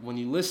 and, like, when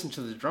you listen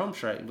to the drum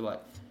track, you'll be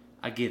like,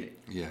 I get it.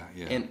 Yeah.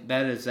 And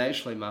that is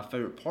actually my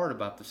favorite part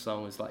about the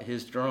song is, like,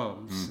 his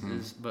drums.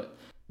 Mm-hmm.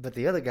 But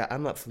the other guy,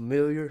 I'm not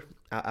familiar.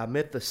 I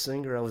met the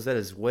singer. I was at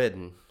his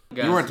wedding.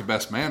 You weren't the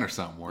best man or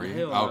something, were you?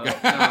 Hell okay.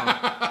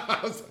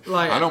 No.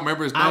 Like, I don't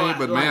remember his name,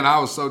 but man, I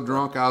was so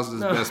drunk. I was his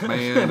best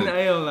man.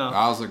 Hell no.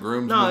 I was the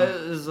groomsman. No,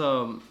 it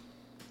was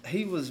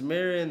he was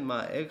marrying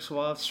my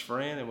ex-wife's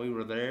friend, and we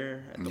were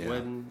there at the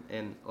wedding.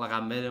 And like I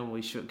met him,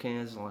 we shook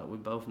hands, and like we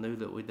both knew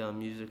that we'd done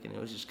music, and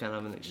it was just kind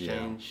of an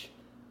exchange. Yeah.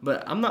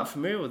 But I'm not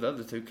familiar with the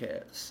other two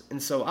cats,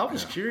 and so I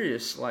was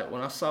curious. Like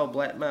when I saw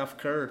Black Mouth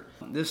Curve,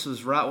 this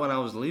was right when I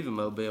was leaving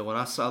Mobile. When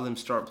I saw them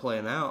start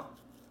playing out.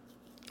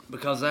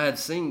 Because I had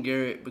seen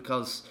Garrett,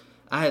 because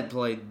I had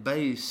played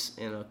bass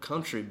in a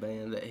country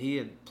band that he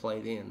had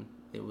played in.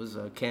 It was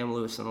Cam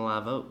Lewis and the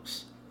Live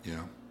Oaks.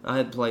 Yeah. I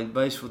had played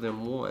bass with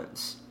him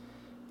once,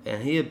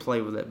 and he had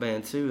played with that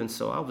band too. And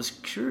so I was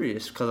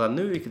curious, because I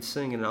knew he could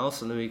sing and I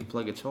also knew he could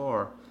play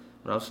guitar.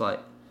 But I was like,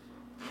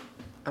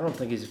 I don't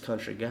think he's a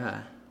country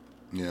guy.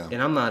 Yeah.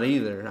 And I'm not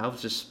either. I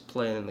was just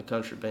playing in the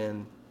country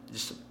band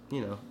just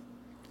to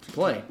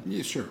play.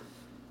 Yeah, sure.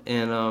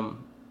 And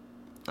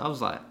I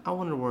was like, I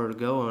wonder where to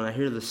go, and I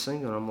hear the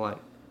single, and I'm like,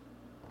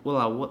 well,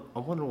 I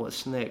wonder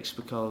what's next,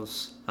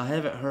 because I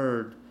haven't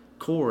heard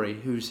Corey,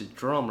 who's the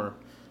drummer,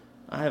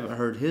 I haven't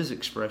heard his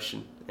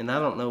expression, and I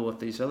don't know what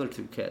these other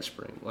two cats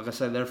bring. Like I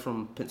said, they're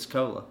from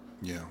Pensacola.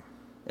 Yeah.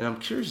 And I'm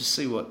curious to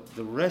see what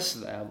the rest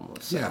of the album will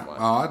sound like.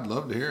 Oh, I'd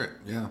love to hear it,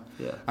 yeah.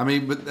 I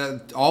mean,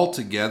 but all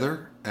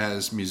together,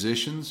 as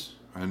musicians...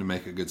 and to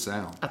make a good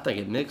sound. I think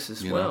it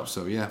mixes well. well.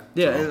 So, yeah.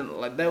 Yeah, and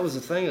like that was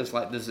the thing. It's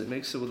like, does it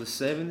mix it with the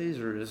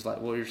 70s, or is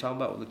like what you're talking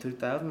about with the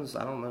 2000s?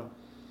 I don't know.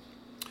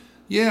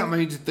 Yeah, I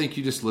mean, I think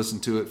you just listen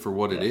to it for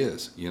what it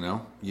is, you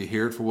know? You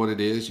hear it for what it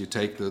is. You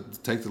take the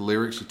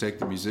lyrics, you take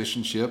the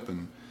musicianship,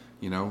 and,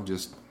 you know,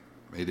 just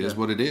it is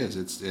what it is.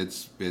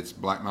 It's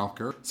Black Mouth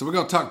Curve. So we're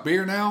going to talk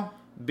beer now?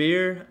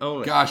 Beer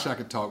only. Gosh, I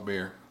could talk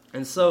beer.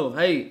 And so,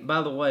 hey,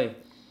 by the way,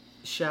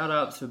 shout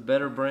out to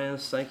Better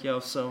Brands. Thank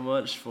y'all so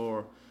much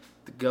for...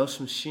 the Ghost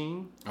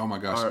Machine. Oh my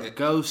gosh. Or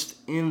Ghost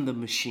in the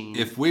Machine.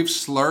 If we've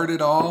slurred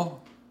it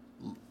all,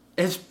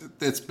 it's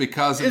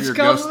because of your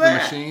Ghost in the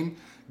Machine.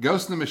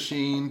 Ghost in the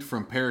Machine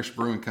from Parish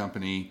Brewing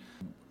Company.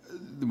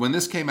 when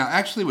this came out,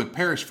 actually when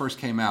Parrish first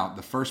came out,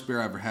 the first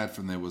beer I ever had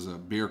from them was a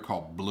beer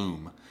called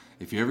Bloom.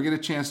 If you ever get a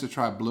chance to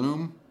try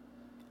Bloom,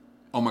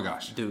 oh my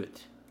gosh. Do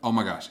it. Oh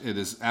my gosh, it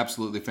is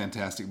absolutely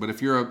fantastic. But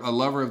if you're a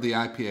lover of the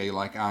IPA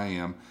like I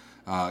am,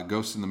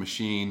 Ghost in the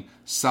Machine,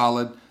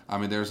 solid. I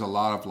mean, there's a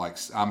lot of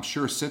I'm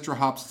sure Citra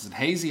hops. It's a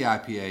hazy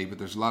IPA, but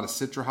there's a lot of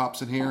Citra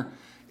hops in here.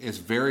 It's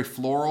very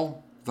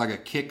floral. It's like a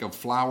kick of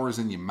flowers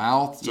in your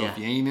mouth. So if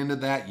you ain't into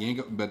that, you ain't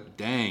go. But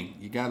dang,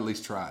 you got to at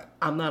least try it.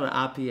 I'm not an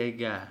IPA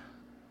guy,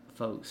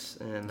 folks.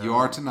 And you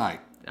are tonight.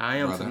 I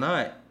am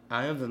tonight.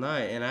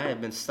 And I have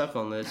been stuck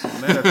on this. As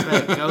a matter of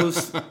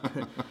fact,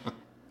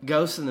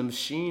 Ghost in the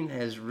Machine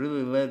has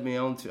really led me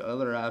on to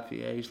other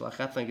IPAs.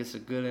 Like, I think it's a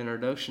good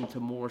introduction to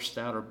more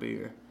stouter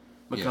beer.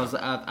 Because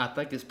I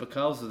think it's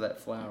because of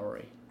that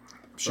flowery.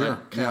 Sure.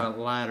 Kind of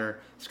lighter.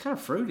 It's kind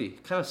of fruity,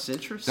 kind of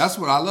citrus. That's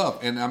what I love.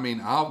 And I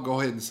mean, I'll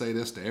go ahead and say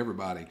this to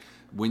everybody.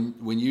 When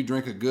you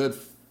drink a good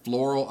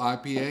floral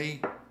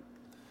IPA,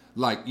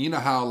 like, you know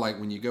how, like,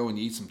 when you go and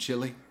you eat some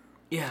chili?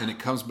 Yeah. And it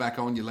comes back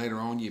on you later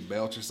on, you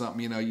belch or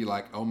something, you know, you're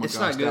like, oh my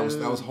gosh, that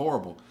was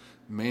horrible.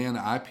 Man,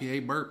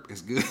 IPA burp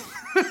is good.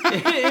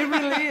 It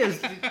really is.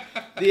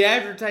 The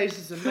aftertaste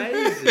is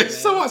amazing.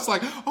 It's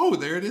like, oh,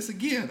 there it is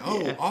again.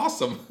 Oh,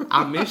 awesome.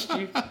 I missed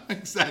you.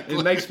 Exactly.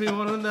 It makes me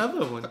want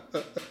another one.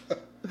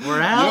 We're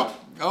out. Yep.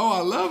 Oh,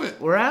 I love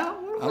it. We're out.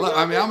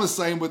 I'm the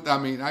same with. I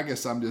mean, I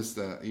guess I'm just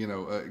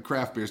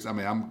craft beers. I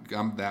mean,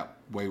 I'm that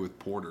way with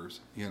porters.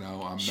 You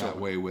know, I'm that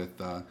way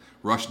with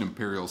Russian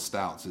Imperial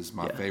Stouts is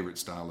my favorite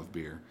style of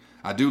beer.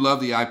 I do love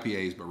the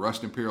IPAs, but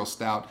Russian Imperial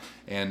Stout,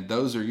 and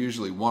those are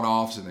usually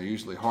one-offs, and they're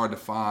usually hard to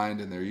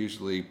find, and they're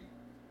usually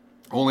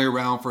only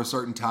around for a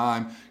certain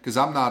time. Because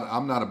I'm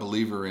not a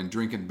believer in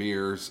drinking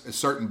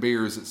certain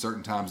beers at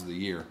certain times of the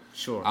year.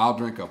 Sure. I'll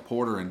drink a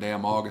porter in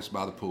damn August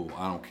by the pool.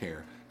 I don't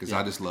care. Because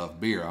I just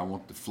love beer. I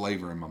want the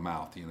flavor in my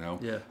mouth, you know.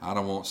 Yeah. I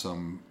don't want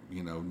some,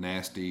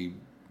 nasty,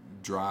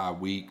 dry,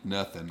 weak,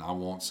 nothing. I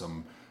want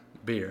some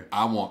beer.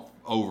 I want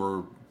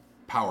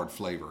overpowered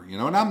flavor, you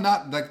know. And I'm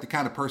not like the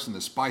kind of person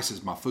that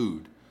spices my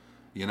food,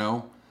 you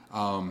know.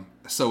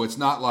 So it's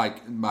not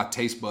like my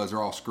taste buds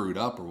are all screwed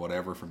up or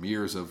whatever from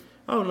years of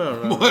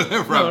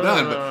whatever I've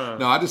done.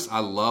 But I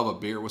love a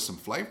beer with some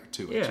flavor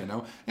to it, you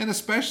know. And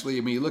especially,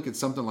 I mean, you look at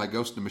something like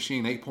Ghost in the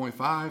Machine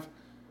 8.5.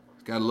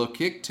 It's got a little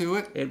kick to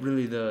it. It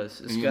really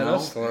does. It's got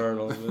us slurring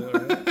a little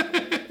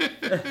bit,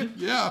 right?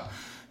 Yeah.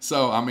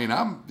 So I mean,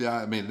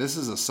 this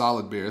is a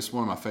solid beer. It's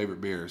one of my favorite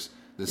beers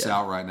that's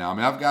out right now. I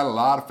mean, I've got a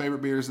lot of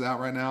favorite beers out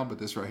right now, but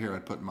this right here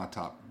I'd put in my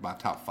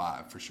top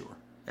 5 for sure.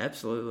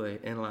 Absolutely.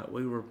 And like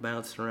we were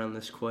bouncing around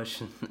this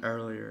question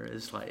earlier,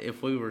 it's like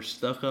if we were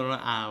stuck on an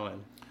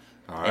island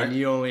and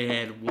you only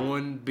had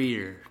one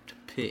beer to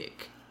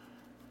pick,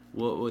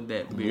 what would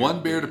that beer be?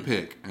 One beer to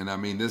pick. And I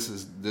mean, this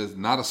is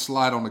not a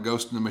slight on the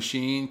Ghost in the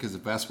Machine, because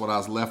if that's what I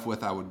was left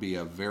with, I would be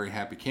a very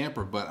happy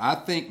camper. But I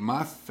think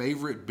my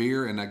favorite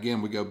beer, and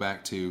again, we go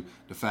back to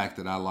the fact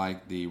that I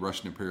like the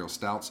Russian Imperial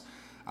Stouts,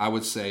 I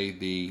would say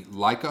the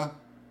Leica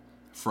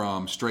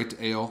from Straight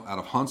to Ale out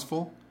of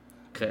Huntsville.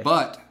 Okay.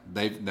 But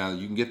now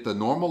you can get the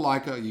normal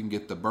Leica, you can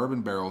get the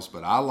bourbon barrels,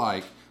 but I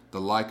like the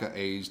Leica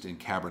aged in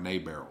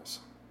Cabernet barrels.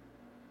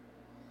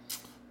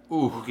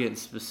 Ooh. We're getting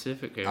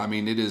specific here. I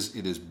mean, it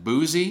is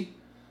boozy,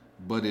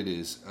 but it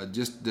is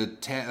just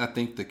I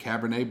think the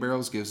Cabernet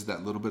barrels gives it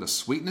that little bit of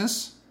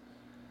sweetness.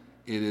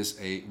 It is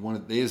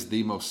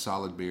the most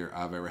solid beer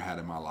I've ever had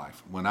in my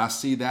life. When I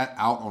see that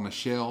out on the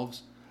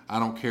shelves, I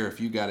don't care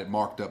if you got it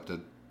marked up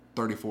to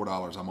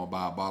 $34. I'm gonna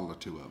buy a bottle or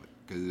two of it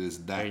because it is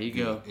that. There you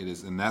good. go. It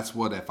is, and that's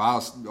what if I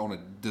was on a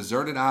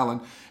deserted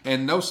island.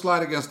 And no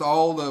slight against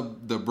all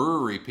the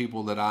brewery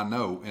people that I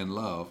know and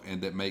love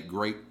and that make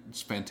great,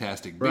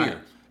 fantastic beer. Right.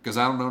 Because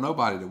I don't know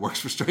nobody that works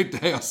for Straight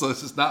to Ale, so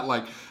this is not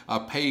like a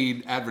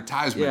paid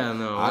advertisement. Yeah,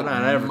 no, we're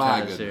not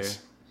advertising here.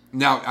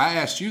 Now, I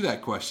asked you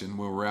that question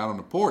when we were out on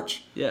the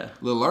porch a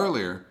little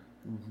earlier.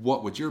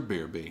 What would your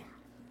beer be?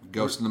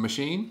 Ghost in the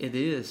Machine? It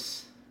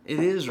is.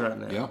 It is right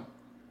now. Yeah.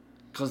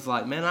 Because,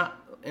 like, man,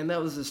 and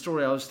that was the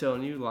story I was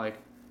telling you, like,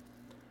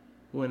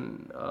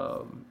 when,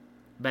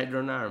 back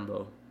during Iron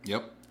Bowl.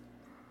 Yep.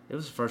 It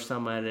was the first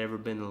time I had ever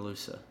been to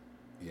Lusa.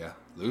 Yeah.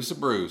 Lusa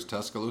Brews,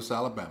 Tuscaloosa,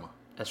 Alabama.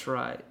 That's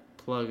right.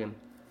 Plugging.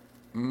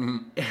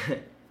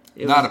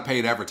 Mm-hmm. Not a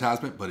paid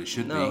advertisement, but it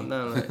should be.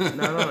 No.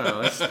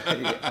 It's,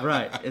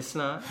 right. It's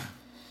not.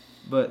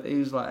 But he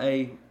was like,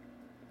 hey,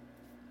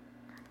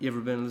 you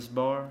ever been to this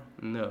bar?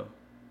 No.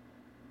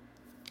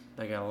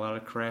 They got a lot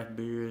of craft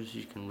beers.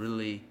 You can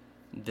really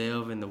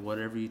delve into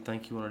whatever you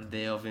think you want to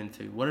delve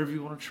into, whatever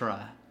you want to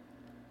try.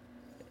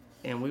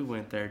 And we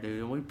went there, dude,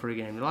 and we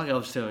pre-gamed. Like I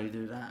was telling you,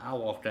 dude, I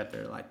walked out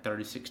there like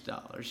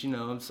 $36. You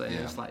know what I'm saying?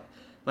 Yeah. It's like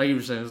you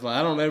were saying, it's like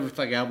I don't ever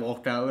think I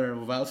walked out there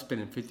without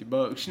spending $50. You know what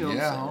I'm saying?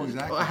 Yeah,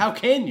 exactly. Well, how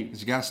can you?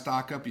 'Cause you got to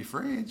stock up your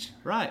fridge.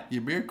 Right.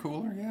 Your beer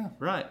cooler, yeah.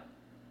 Right.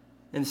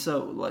 And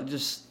so, like,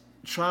 just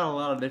trying a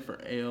lot of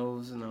different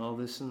ales and all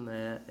this and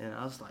that. And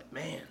I was like,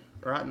 man,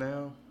 right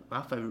now,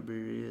 my favorite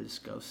beer is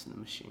Ghost in the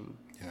Machine.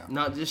 Yeah.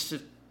 Not just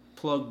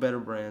plug better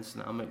brands,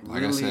 and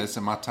like I said, it's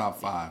in my top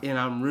 5. And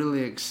I'm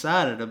really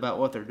excited about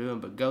what they're doing.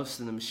 But Ghost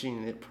in the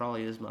Machine, it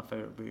probably is my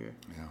favorite beer.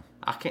 Yeah,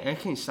 I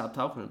can't stop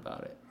talking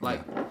about it.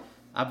 Like,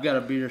 I've got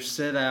a beer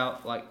set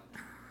out. Like,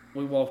 I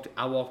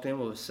walked in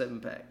with a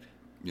 7-pack.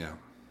 Yeah,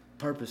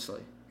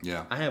 purposely.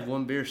 Yeah, I have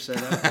one beer set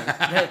out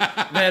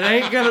that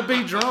ain't gonna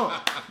be drunk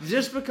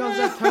just because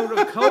I told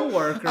a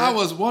coworker. I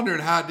was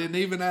wondering how it didn't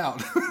even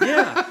out.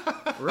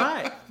 Yeah,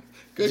 right.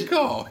 Good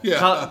call.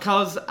 Yeah,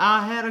 because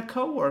I had a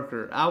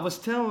coworker. I was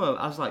telling him,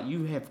 I was like,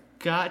 "You have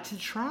got to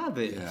try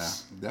this."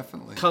 Yeah,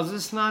 definitely. Because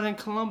it's not in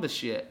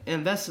Columbus yet,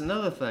 and that's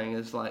another thing.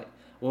 Is like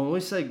when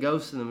we say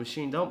Ghost in the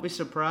Machine, don't be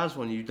surprised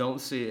when you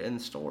don't see it in the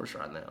stores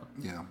right now.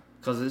 Yeah,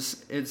 because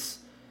it's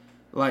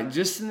like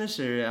just in this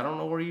area. I don't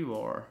know where you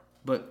are,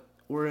 but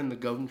we're in the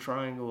Golden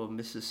Triangle of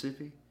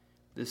Mississippi.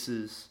 This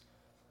is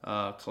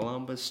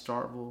Columbus,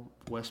 Starkville,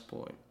 West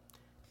Point.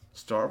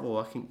 Starkville,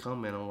 I can't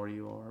comment on where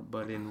you are,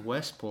 but in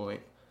West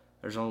Point,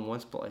 there's only one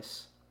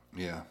place.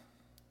 Yeah.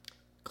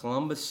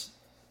 Columbus,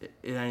 it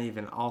ain't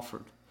even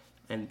offered,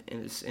 and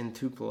it's in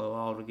Tupelo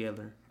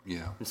altogether.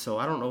 Yeah. And so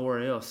I don't know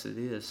where else it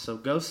is. So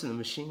Ghost in the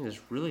Machine is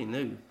really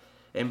new.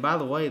 And by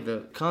the way,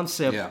 the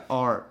concept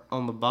art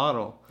on the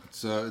bottle.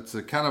 It's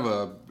a kind of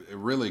a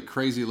really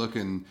crazy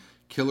looking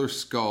killer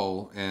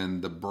skull,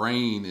 and the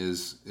brain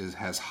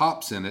has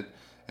hops in it,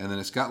 and then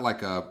it's got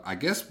like I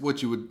guess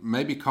what you would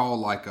maybe call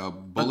like a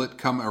bullet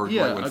coming, or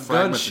like with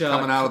fragments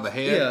coming out of the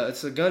head. Yeah,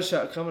 it's a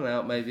gunshot coming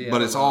out maybe.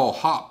 But it's all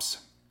hops.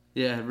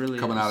 Yeah, it really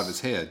coming is. out of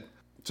his head.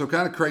 So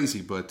kind of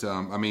crazy, but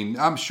I mean,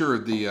 I'm sure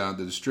the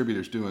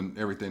distributor's doing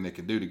everything they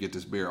can do to get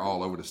this beer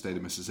all over the state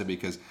of Mississippi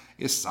because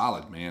it's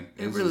solid, man.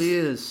 It really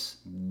is.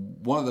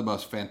 One of the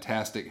most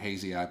fantastic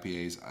hazy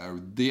IPAs.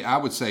 I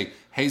would say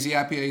hazy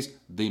IPAs,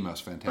 the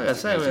most fantastic. Like I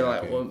say, hazy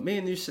like, IPA. well, me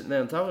and you sitting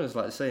down talking, it's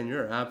like saying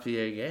you're an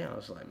IPA guy. I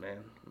was like, man,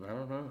 I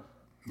don't know.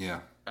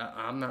 Yeah.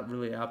 I'm not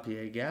really an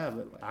IPA guy,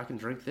 but I can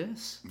drink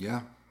this.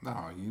 Yeah.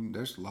 No,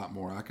 there's a lot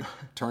more. I could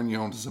turn you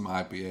on to some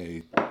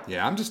IPA.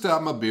 Yeah,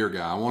 I'm a beer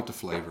guy. I want the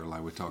flavor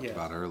like we talked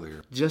about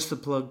earlier. Just to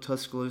plug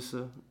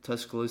Tuscaloosa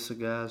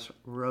guys,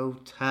 Row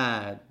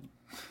Tide.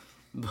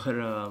 But,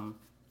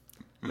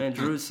 man,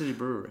 Druid City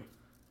Brewery.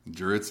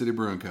 Druid City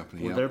Brewing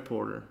Company, with their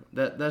porter.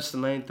 That's the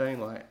main thing.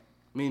 Like,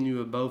 me and you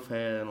have both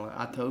had, and like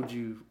I told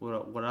you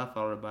what I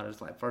thought about it.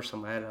 It's like, first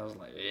time I had it, I was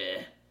like,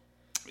 yeah.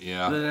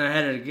 Yeah. But then I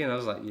had it again, I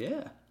was like,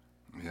 yeah.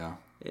 Yeah.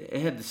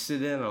 It had to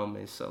sit in on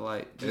me, so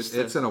like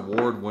it's an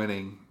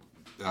award-winning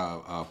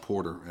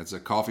porter. It's a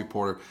coffee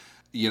porter,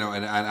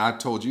 and I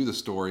told you the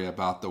story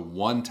about the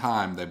one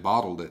time they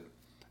bottled it,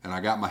 and I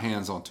got my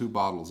hands on 2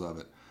 bottles of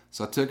it.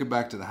 So I took it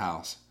back to the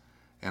house,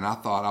 and I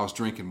thought I was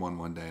drinking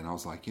one day, and I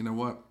was like, you know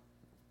what?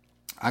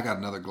 I got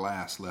another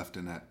glass left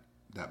in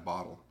that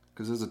bottle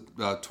because it's a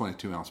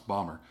 22-ounce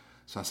bomber.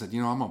 So I said,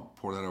 I'm gonna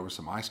pour that over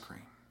some ice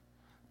cream.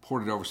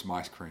 Poured it over some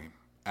ice cream.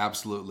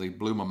 Absolutely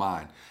blew my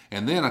mind.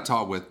 And then I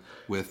talked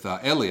with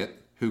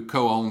Elliot, who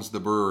co-owns the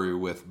brewery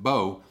with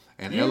Bo,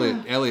 and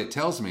Elliot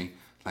tells me,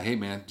 like, hey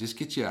man, just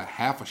get you a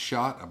half a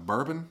shot of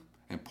bourbon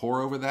and pour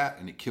over that,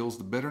 and it kills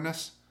the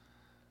bitterness.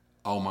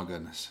 Oh my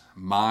goodness,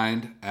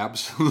 mind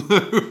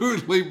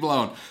absolutely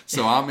blown.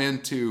 So I'm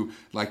into,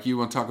 like, you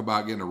want to talk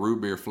about getting a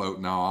root beer float?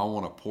 No, I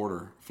want a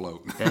porter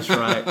float. That's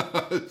right.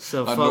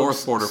 So a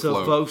North Porter float.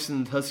 So folks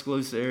in the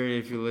Tuscaloosa area,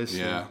 if you're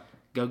listening. Yeah.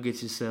 Go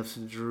get yourself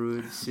some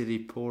Druid City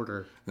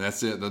Porter.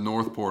 That's it, the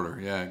North Porter.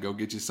 Yeah, go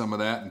get you some of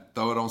that and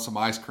throw it on some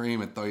ice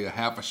cream and throw you a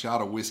half a shot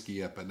of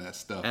whiskey up in that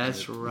stuff.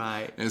 That's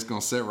right. And it's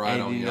going to sit right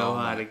on you. And you know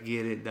how to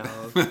get it,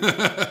 dog.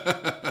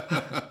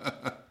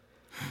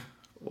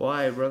 Well,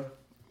 hey, brother.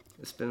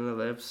 It's been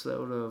another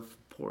episode of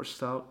Porch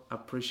Talk. I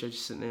appreciate you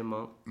sitting in,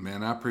 Monk.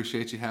 Man, I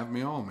appreciate you having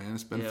me on, man.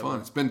 It's been fun. Man.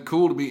 It's been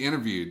cool to be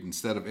interviewed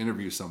instead of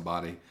interview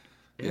somebody.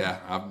 Yeah,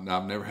 I've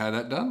never had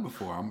that done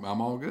before.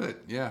 I'm all good.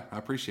 Yeah, I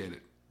appreciate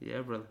it.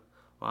 Yeah, brother.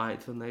 All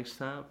right, till next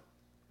time.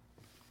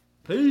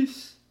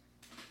 Peace.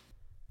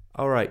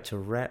 All right, to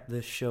wrap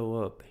this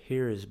show up,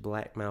 here is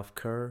Blackmouth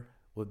Cur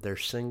with their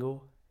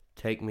single,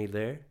 Take Me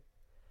There.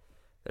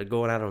 They're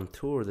going out on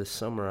tour this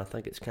summer. I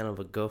think it's kind of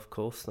a Gulf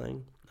Coast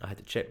thing. I had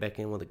to check back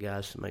in with the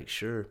guys to make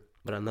sure,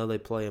 but I know they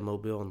play in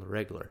Mobile on the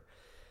regular.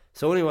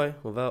 So anyway,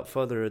 without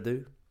further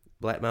ado,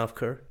 Blackmouth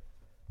Cur.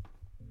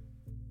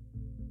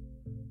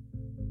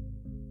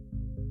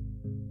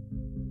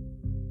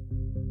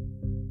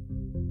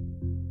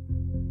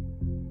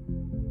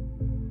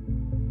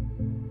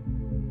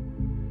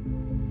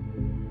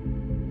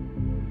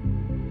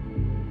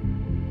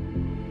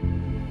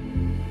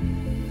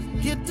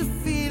 Get to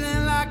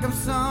feeling like I'm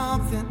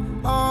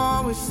something,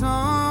 always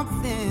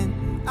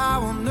something, I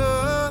want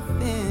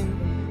nothing.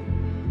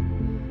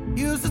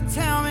 Used to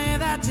tell me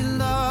that you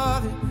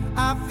love it,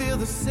 I feel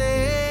the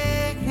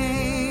same.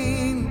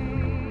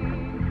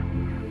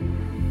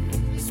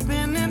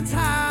 Spending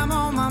time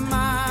on my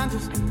mind,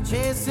 just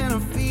chasing a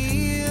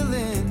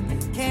feeling,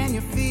 can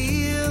you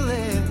feel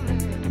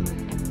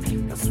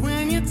it? 'Cause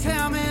when you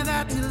tell me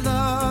that you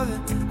love it,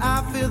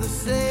 I feel the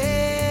same.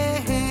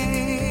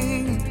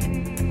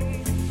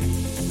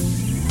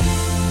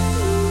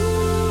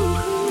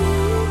 Ooh.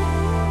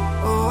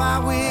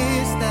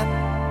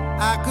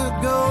 I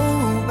could go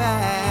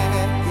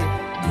back.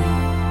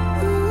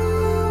 Ooh,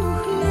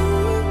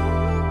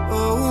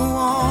 oh,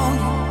 won't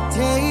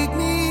you take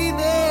me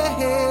there?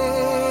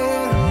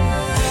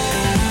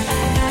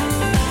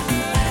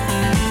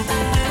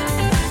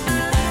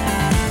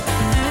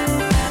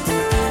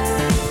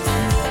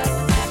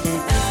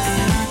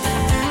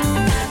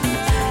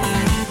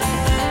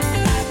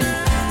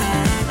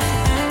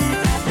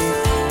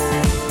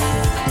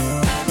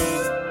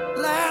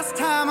 Last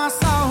time I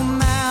saw a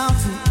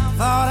mountain,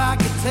 thought I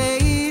could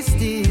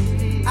taste it,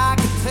 I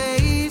could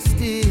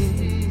taste it.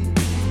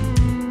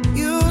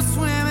 You were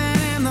swimming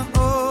in the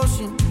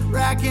ocean,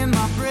 racking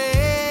my brain.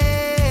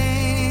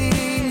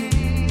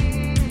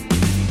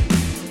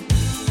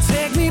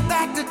 Take me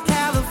back to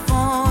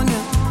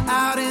California,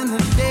 out in the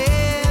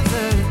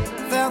desert,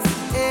 felt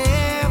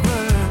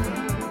forever.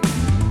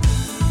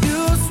 You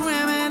were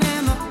swimming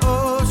in the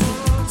ocean,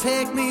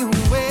 take me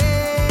away.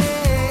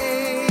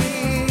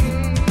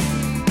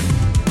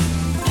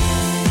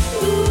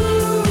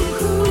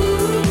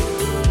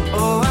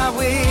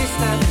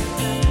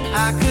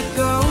 I could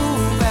go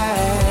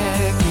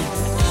back.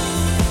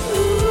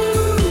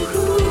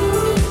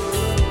 Ooh,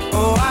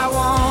 oh, I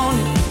want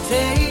it.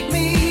 Take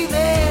me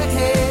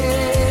there.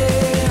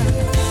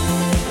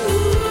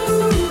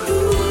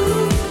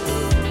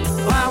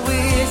 Ooh, I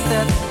wish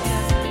that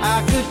I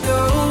could go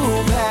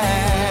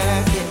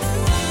back.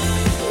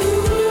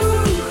 Ooh,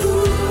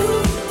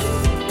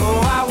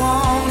 oh, I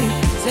want it.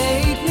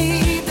 Take me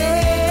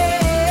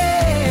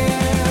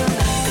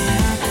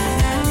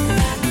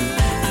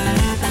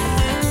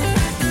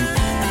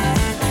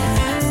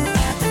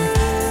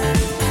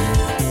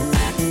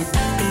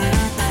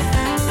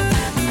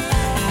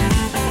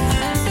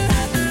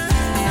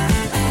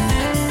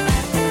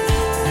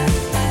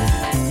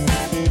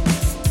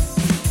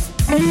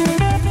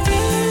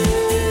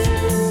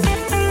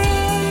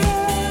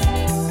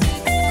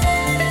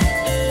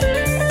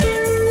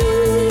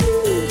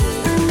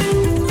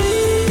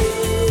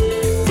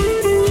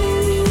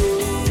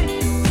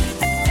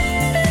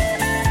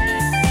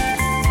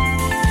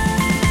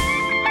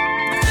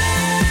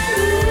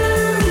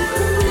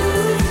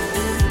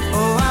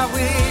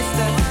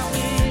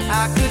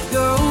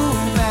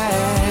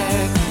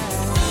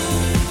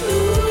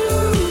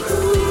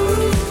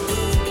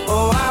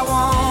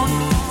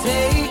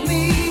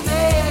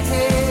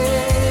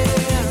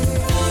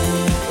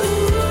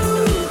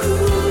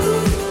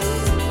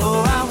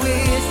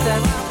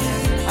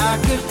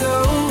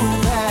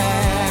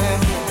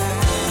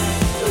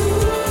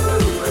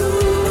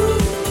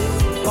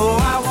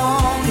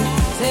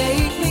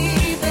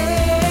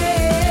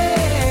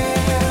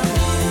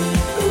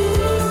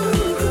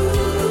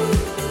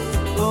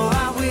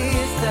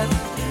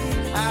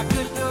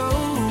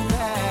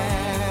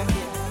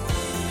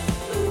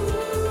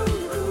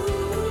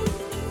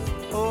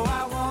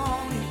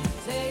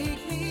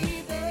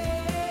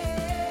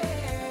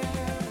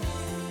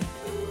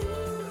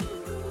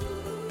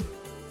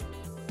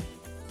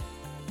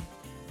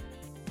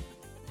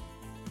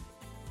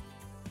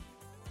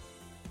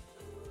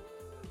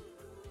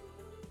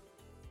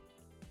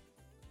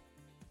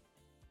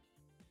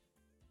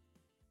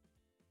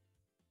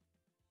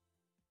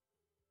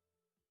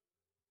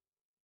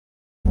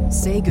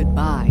Say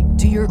goodbye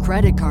to your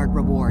credit card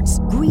rewards.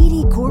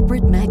 Greedy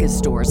corporate mega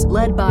stores,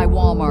 led by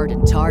Walmart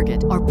and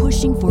Target, are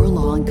pushing for a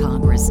law in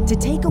Congress to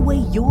take away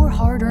your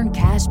hard-earned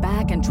cash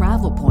back and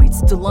travel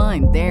points to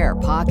line their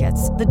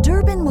pockets. The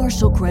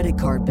Durbin-Marshall credit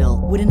card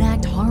bill would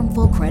enact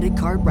harmful credit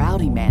card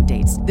routing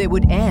mandates that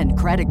would end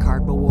credit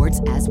card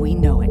rewards as we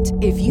know it.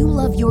 If you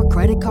love your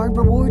credit card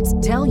rewards,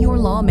 tell your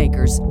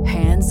lawmakers,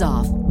 hands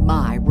off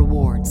my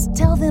rewards.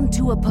 Tell them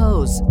to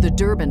oppose the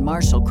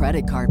Durbin-Marshall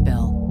credit card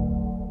bill.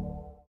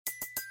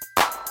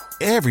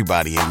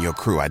 Everybody in your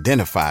crew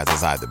identifies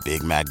as either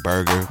Big Mac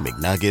Burger,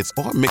 McNuggets,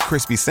 or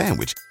McCrispy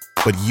Sandwich.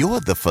 But you're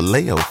the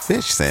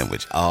Filet-O-Fish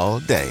Sandwich all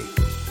day.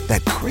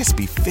 That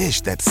crispy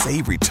fish, that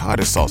savory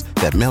tartar sauce,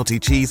 that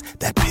melty cheese,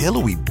 that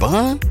pillowy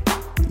bun.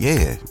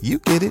 Yeah, you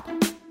get it.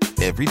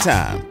 Every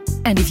time.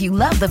 And if you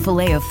love the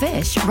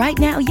Filet-O-Fish, right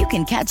now you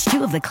can catch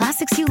two of the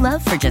classics you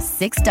love for just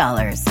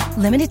 $6.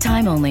 Limited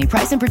time only.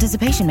 Price and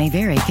participation may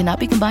vary. Cannot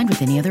be combined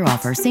with any other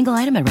offer. Single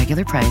item at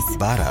regular price.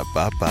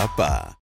 Ba-da-ba-ba-ba.